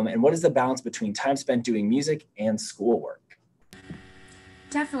 And what is the balance between time spent doing music and schoolwork?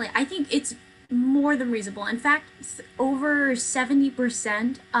 Definitely. I think it's more than reasonable. In fact, over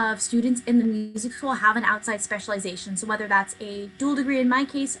 70% of students in the music school have an outside specialization. So whether that's a dual degree in my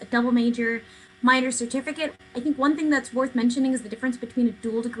case, a double major, minor certificate, I think one thing that's worth mentioning is the difference between a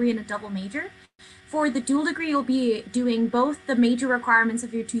dual degree and a double major. For the dual degree, you'll be doing both the major requirements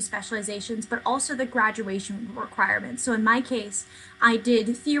of your two specializations, but also the graduation requirements. So in my case, I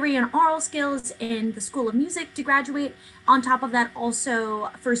did theory and oral skills in the School of Music to graduate. On top of that, also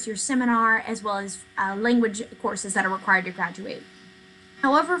first year seminar, as well as language courses that are required to graduate.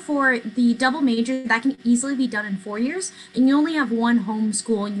 However, for the double major, that can easily be done in 4 years, and you only have one home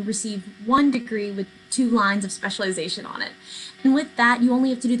school and you receive one degree with 2 lines of specialization on it. And with that, you only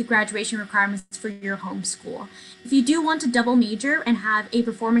have to do the graduation requirements for your home school. If you do want to double major and have a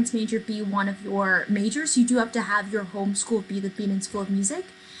performance major be one of your majors, you do have to have your home school be the Beaman School of Music.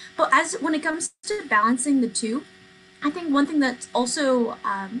 But when it comes to balancing the two, I think one thing that's also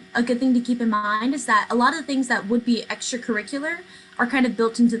a good thing to keep in mind is that a lot of the things that would be extracurricular are kind of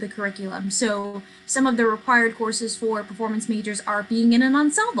built into the curriculum. So some of the required courses for performance majors are being in an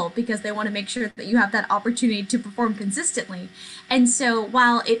ensemble because they want to make sure that you have that opportunity to perform consistently. And so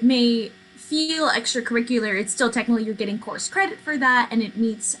while it may feel extracurricular, it's still technically you're getting course credit for that, and it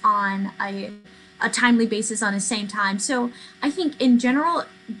meets on a timely basis on the same time. So I think in general,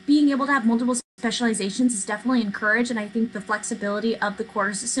 being able to have multiple specializations is definitely encouraged, and I think the flexibility of the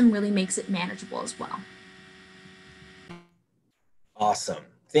course system really makes it manageable as well. Awesome.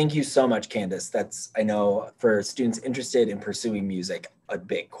 Thank you so much, Candace. That's, I know, for students interested in pursuing music, a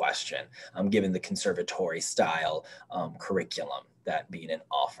big question, given the conservatory style curriculum that Beaton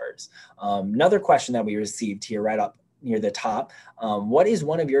offers. Another question that we received here right up near the top, what is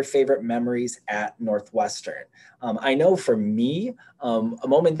one of your favorite memories at Northwestern? I know for me, a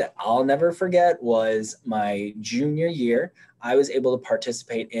moment that I'll never forget was my junior year. I was able to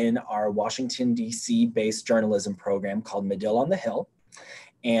participate in our Washington, D.C. based journalism program called Medill on the Hill.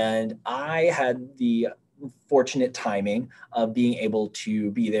 And I had the fortunate timing of being able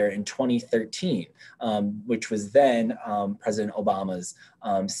to be there in 2013, which was then President Obama's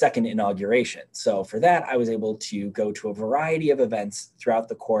second inauguration. So for that, I was able to go to a variety of events throughout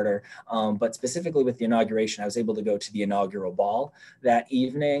the quarter, but specifically with the inauguration, I was able to go to the inaugural ball that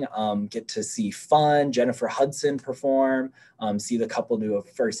evening, get to see Jennifer Hudson perform, see the couple do a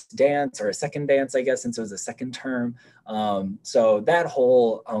first dance or a second dance, I guess, since it was a second term. So that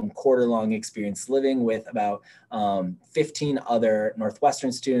whole quarter-long experience living with about 15 other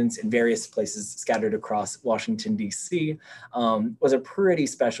Northwestern students in various places scattered across Washington, D.C. Was a pretty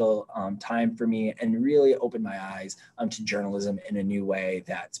special time for me and really opened my eyes to journalism in a new way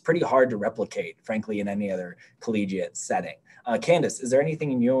that's pretty hard to replicate, frankly, in any other collegiate setting. Candace, is there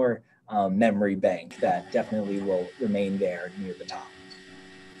anything in your memory bank that definitely will remain there near the top?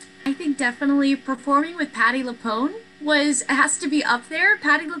 I think definitely performing with Patti LuPone has to be up there.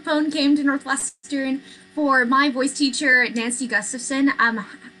 Patti LuPone came to Northwestern for my voice teacher, Nancy Gustafson,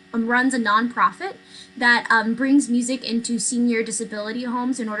 runs a nonprofit that brings music into senior disability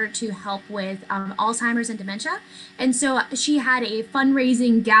homes in order to help with Alzheimer's and dementia. And so she had a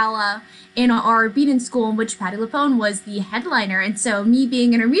fundraising gala in our Beaton school in which Patti LuPone was the headliner. And so me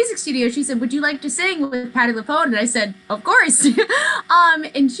being in her music studio, she said, "Would you like to sing with Patti LuPone?" And I said, "Of course."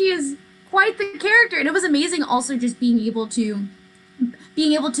 And she is quite the character. And it was amazing also just being able to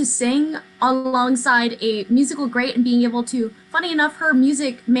sing alongside a musical great and being able to, funny enough, her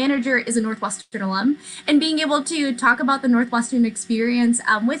music manager is a Northwestern alum, and being able to talk about the Northwestern experience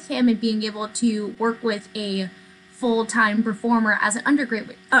with him and being able to work with a full-time performer as an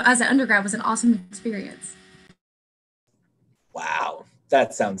undergrad was an awesome experience. Wow,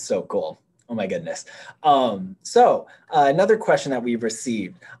 that sounds so cool. Oh my goodness. Another question that we've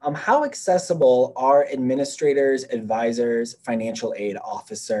received, how accessible are administrators, advisors, financial aid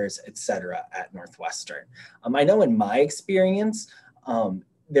officers, et cetera, at Northwestern? I know in my experience,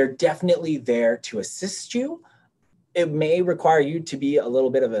 they're definitely there to assist you. It may require you to be a little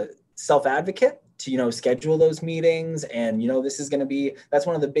bit of a self-advocate to, schedule those meetings. And, this is going to be, that's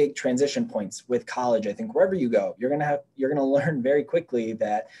one of the big transition points with college. I think wherever you go, you're going to learn very quickly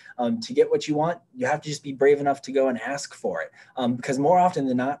that to get what you want, you have to just be brave enough to go and ask for it. Because more often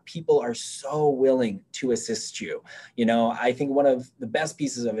than not, people are so willing to assist you. I think one of the best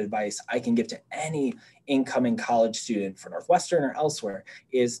pieces of advice I can give to any incoming college student for Northwestern or elsewhere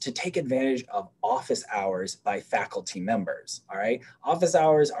is to take advantage of office hours by faculty members. All right. Office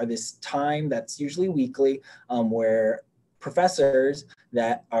hours are this time that's usually weekly where professors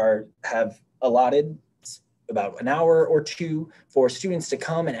that have allotted about an hour or two for students to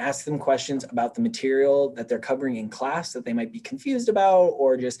come and ask them questions about the material that they're covering in class that they might be confused about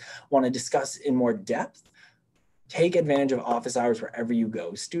or just want to discuss in more depth. Take advantage of office hours wherever you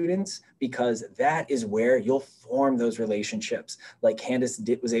go, students, because that is where you'll form those relationships like Candace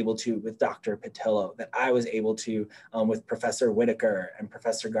was able to with Dr. Patillo, that I was able to with Professor Whitaker and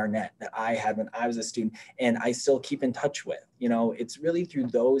Professor Garnett that I had when I was a student and I still keep in touch with. It's really through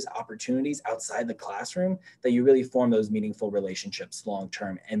those opportunities outside the classroom that you really form those meaningful relationships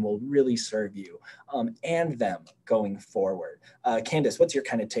long-term and will really serve you and them going forward. Candace, what's your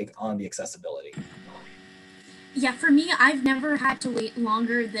kind of take on the accessibility? Yeah, for me, I've never had to wait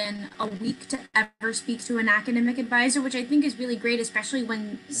longer than a week to ever speak to an academic advisor, which I think is really great, especially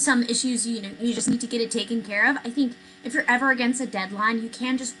when some issues, you just need to get it taken care of. I think if you're ever against a deadline, you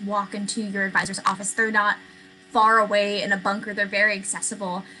can just walk into your advisor's office. They're not far away in a bunker. They're very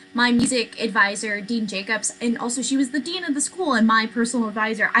accessible. My music advisor, Dean Jacobs, and also she was the dean of the school and my personal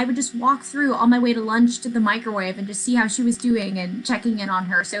advisor. I would just walk through on my way to lunch to the microwave and just see how she was doing and checking in on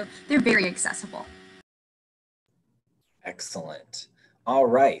her. So they're very accessible. Excellent. All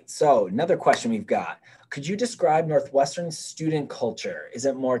right. So another question we've got. Could you describe Northwestern student culture? Is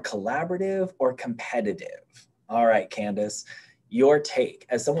it more collaborative or competitive? All right, Candace, your take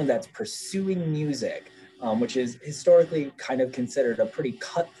as someone that's pursuing music, which is historically kind of considered a pretty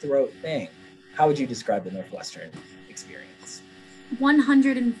cutthroat thing. How would you describe the Northwestern experience?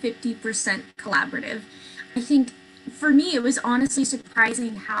 150% collaborative. I think for me, it was honestly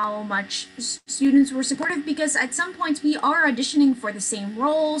surprising how much students were supportive because at some points we are auditioning for the same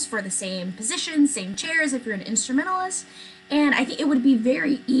roles, for the same positions, same chairs if you're an instrumentalist. And I think it would be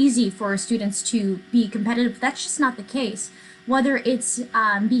very easy for students to be competitive. That's just not the case. Whether it's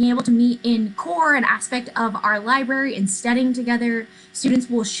being able to meet in core, an aspect of our library, and studying together, students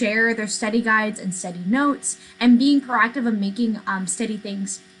will share their study guides and study notes, and being proactive of making study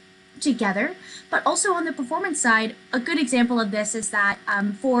things together. But also on the performance side, a good example of this is that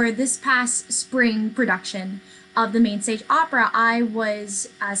for this past spring production of the main stage opera, I was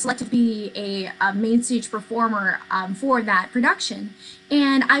selected to be a main stage performer for that production.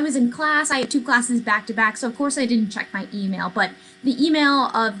 And I was in class, I had two classes back to back, so of course I didn't check my email, but the email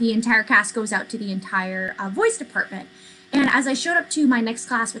of the entire cast goes out to the entire voice department. And as I showed up to my next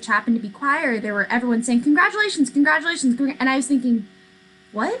class, which happened to be choir, there were everyone saying, congratulations, congratulations. And I was thinking,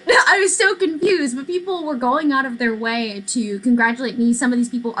 what? I was so confused, but people were going out of their way to congratulate me. Some of these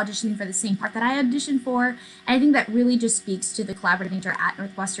people auditioning for the same part that I auditioned for. And I think that really just speaks to the collaborative nature at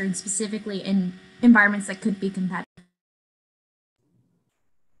Northwestern, specifically in environments that could be competitive.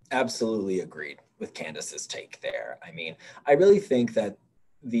 Absolutely agreed with Candice's take there. I mean, I really think that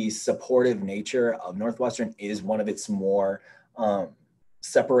the supportive nature of Northwestern is one of its more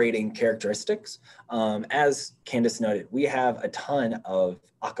separating characteristics. As Candice noted, we have a ton of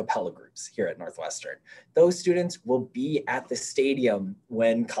a cappella groups here at Northwestern. Those students will be at the stadium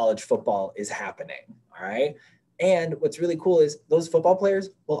when college football is happening, all right? And what's really cool is those football players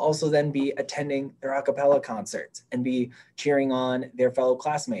will also then be attending their a cappella concerts and be cheering on their fellow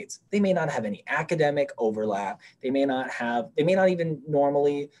classmates. They may not have any academic overlap. They may not even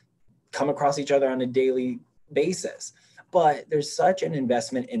normally come across each other on a daily basis. But there's such an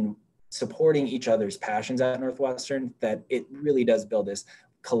investment in supporting each other's passions at Northwestern that it really does build this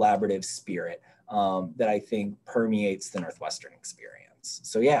collaborative spirit that I think permeates the Northwestern experience.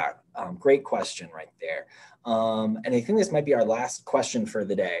 So yeah, great question right there. And I think this might be our last question for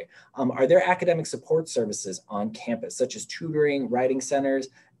the day. Are there academic support services on campus, such as tutoring, writing centers?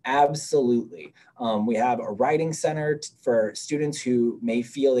 Absolutely. We have a writing center for students who may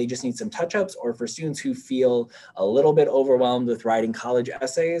feel they just need some touch-ups, or for students who feel a little bit overwhelmed with writing college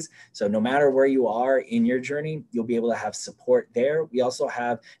essays. So no matter where you are in your journey, you'll be able to have support there. We also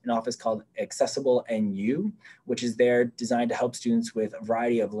have an office called Accessible NU, which is there designed to help students with a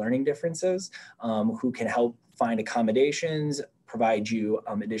variety of learning differences, who can help find accommodations, provide you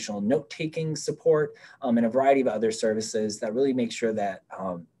additional note-taking support, and a variety of other services that really make sure that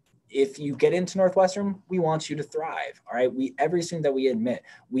if you get into Northwestern, we want you to thrive, all right? Every student that we admit,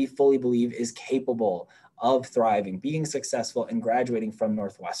 we fully believe is capable of thriving, being successful, and graduating from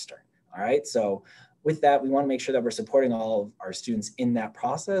Northwestern, all right? So with that, we want to make sure that we're supporting all of our students in that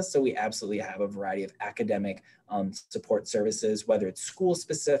process. So we absolutely have a variety of academic support services, whether it's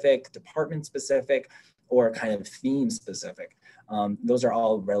school-specific, department-specific, or kind of theme-specific. Those are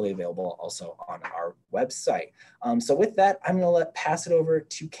all readily available also on our website. So with that, I'm going to pass it over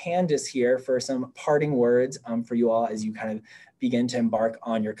to Candice here for some parting words for you all as you kind of begin to embark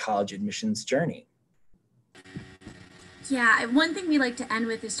on your college admissions journey. Yeah, one thing we like to end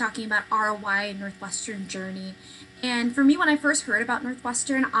with is talking about ROI and Northwestern journey. And for me, when I first heard about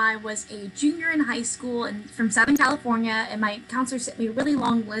Northwestern, I was a junior in high school and from Southern California, and my counselor sent me a really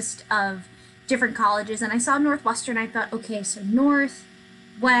long list of different colleges, and I saw Northwestern. I thought, okay, so North,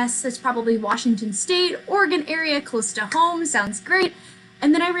 West, that's probably Washington State, Oregon area, close to home, sounds great.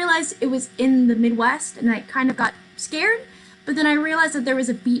 And then I realized it was in the Midwest, and I kind of got scared. But then I realized that there was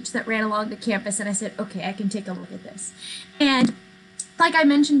a beach that ran along the campus, and I said, okay, I can take a look at this. And like I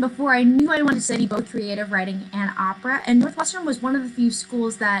mentioned before, I knew I wanted to study both creative writing and opera, and Northwestern was one of the few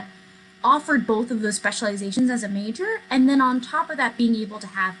schools that offered both of those specializations as a major. And then on top of that, being able to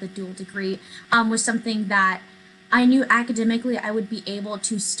have the dual degree was something that I knew academically I would be able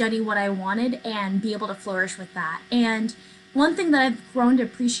to study what I wanted and be able to flourish with that. And one thing that I've grown to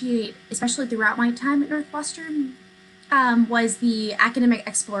appreciate, especially throughout my time at Northwestern, was the academic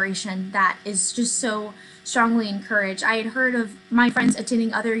exploration that is just so strongly encouraged. I had heard of my friends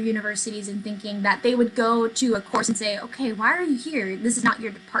attending other universities and thinking that they would go to a course and say, okay, why are you here? This is not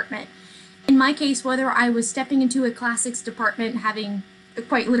your department. In my case, whether I was stepping into a classics department, having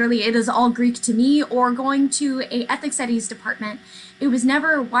quite literally, it is all Greek to me, or going to a ethics studies department, it was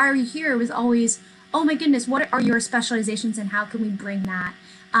never, why are you here? It was always, oh my goodness, what are your specializations and how can we bring that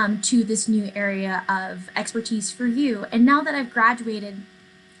to this new area of expertise for you? And now that I've graduated,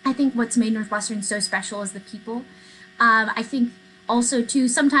 I think what's made Northwestern so special is the people. I think Also, too,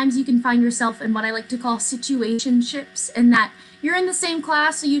 sometimes you can find yourself in what I like to call situationships, and that you're in the same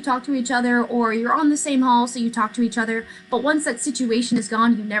class, so you talk to each other, or you're on the same hall, so you talk to each other. But once that situation is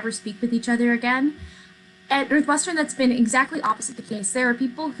gone, you never speak with each other again. At Northwestern, that's been exactly opposite the case. There are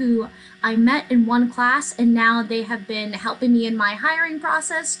people who I met in one class, and now they have been helping me in my hiring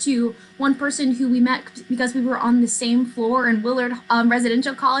process, to one person who we met because we were on the same floor in Willard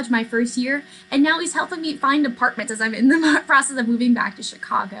Residential College my first year, and now he's helping me find apartments as I'm in the process of moving back to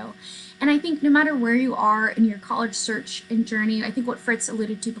Chicago. And I think no matter where you are in your college search and journey, I think what Fritz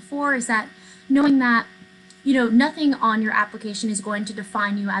alluded to before is that knowing that nothing on your application is going to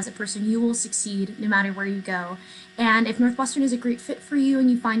define you as a person. You will succeed no matter where you go. And if Northwestern is a great fit for you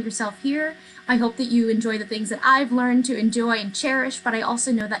and you find yourself here, I hope that you enjoy the things that I've learned to enjoy and cherish. But I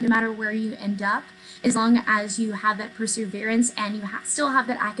also know that no matter where you end up, as long as you have that perseverance and you still have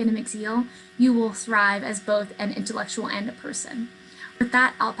that academic zeal, you will thrive as both an intellectual and a person. With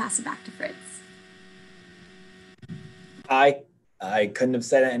that, I'll pass it back to Fritz. I couldn't have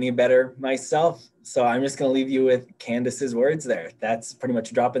said it any better myself. So I'm just going to leave you with Kandise's words there. That's pretty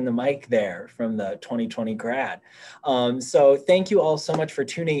much dropping the mic there from the 2020 grad. So thank you all so much for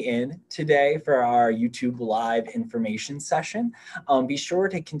tuning in today for our YouTube live information session. Be sure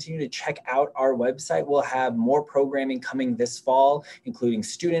to continue to check out our website. We'll have more programming coming this fall, including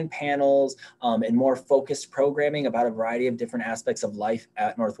student panels and more focused programming about a variety of different aspects of life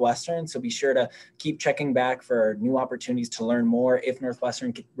at Northwestern. So be sure to keep checking back for new opportunities to learn more if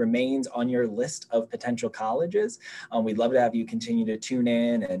Northwestern remains on your list of potential colleges. We'd love to have you continue to tune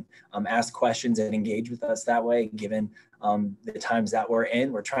in and ask questions and engage with us that way, given the times that we're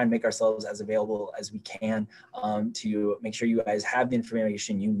in. We're trying to make ourselves as available as we can to make sure you guys have the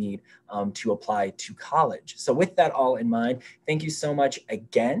information you need to apply to college. So with that all in mind, thank you so much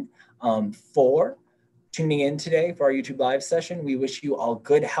again for tuning in today for our YouTube live session. We wish you all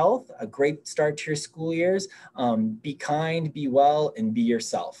good health, a great start to your school years. Be kind, be well, and be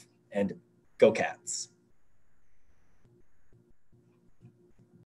yourself. And go Cats.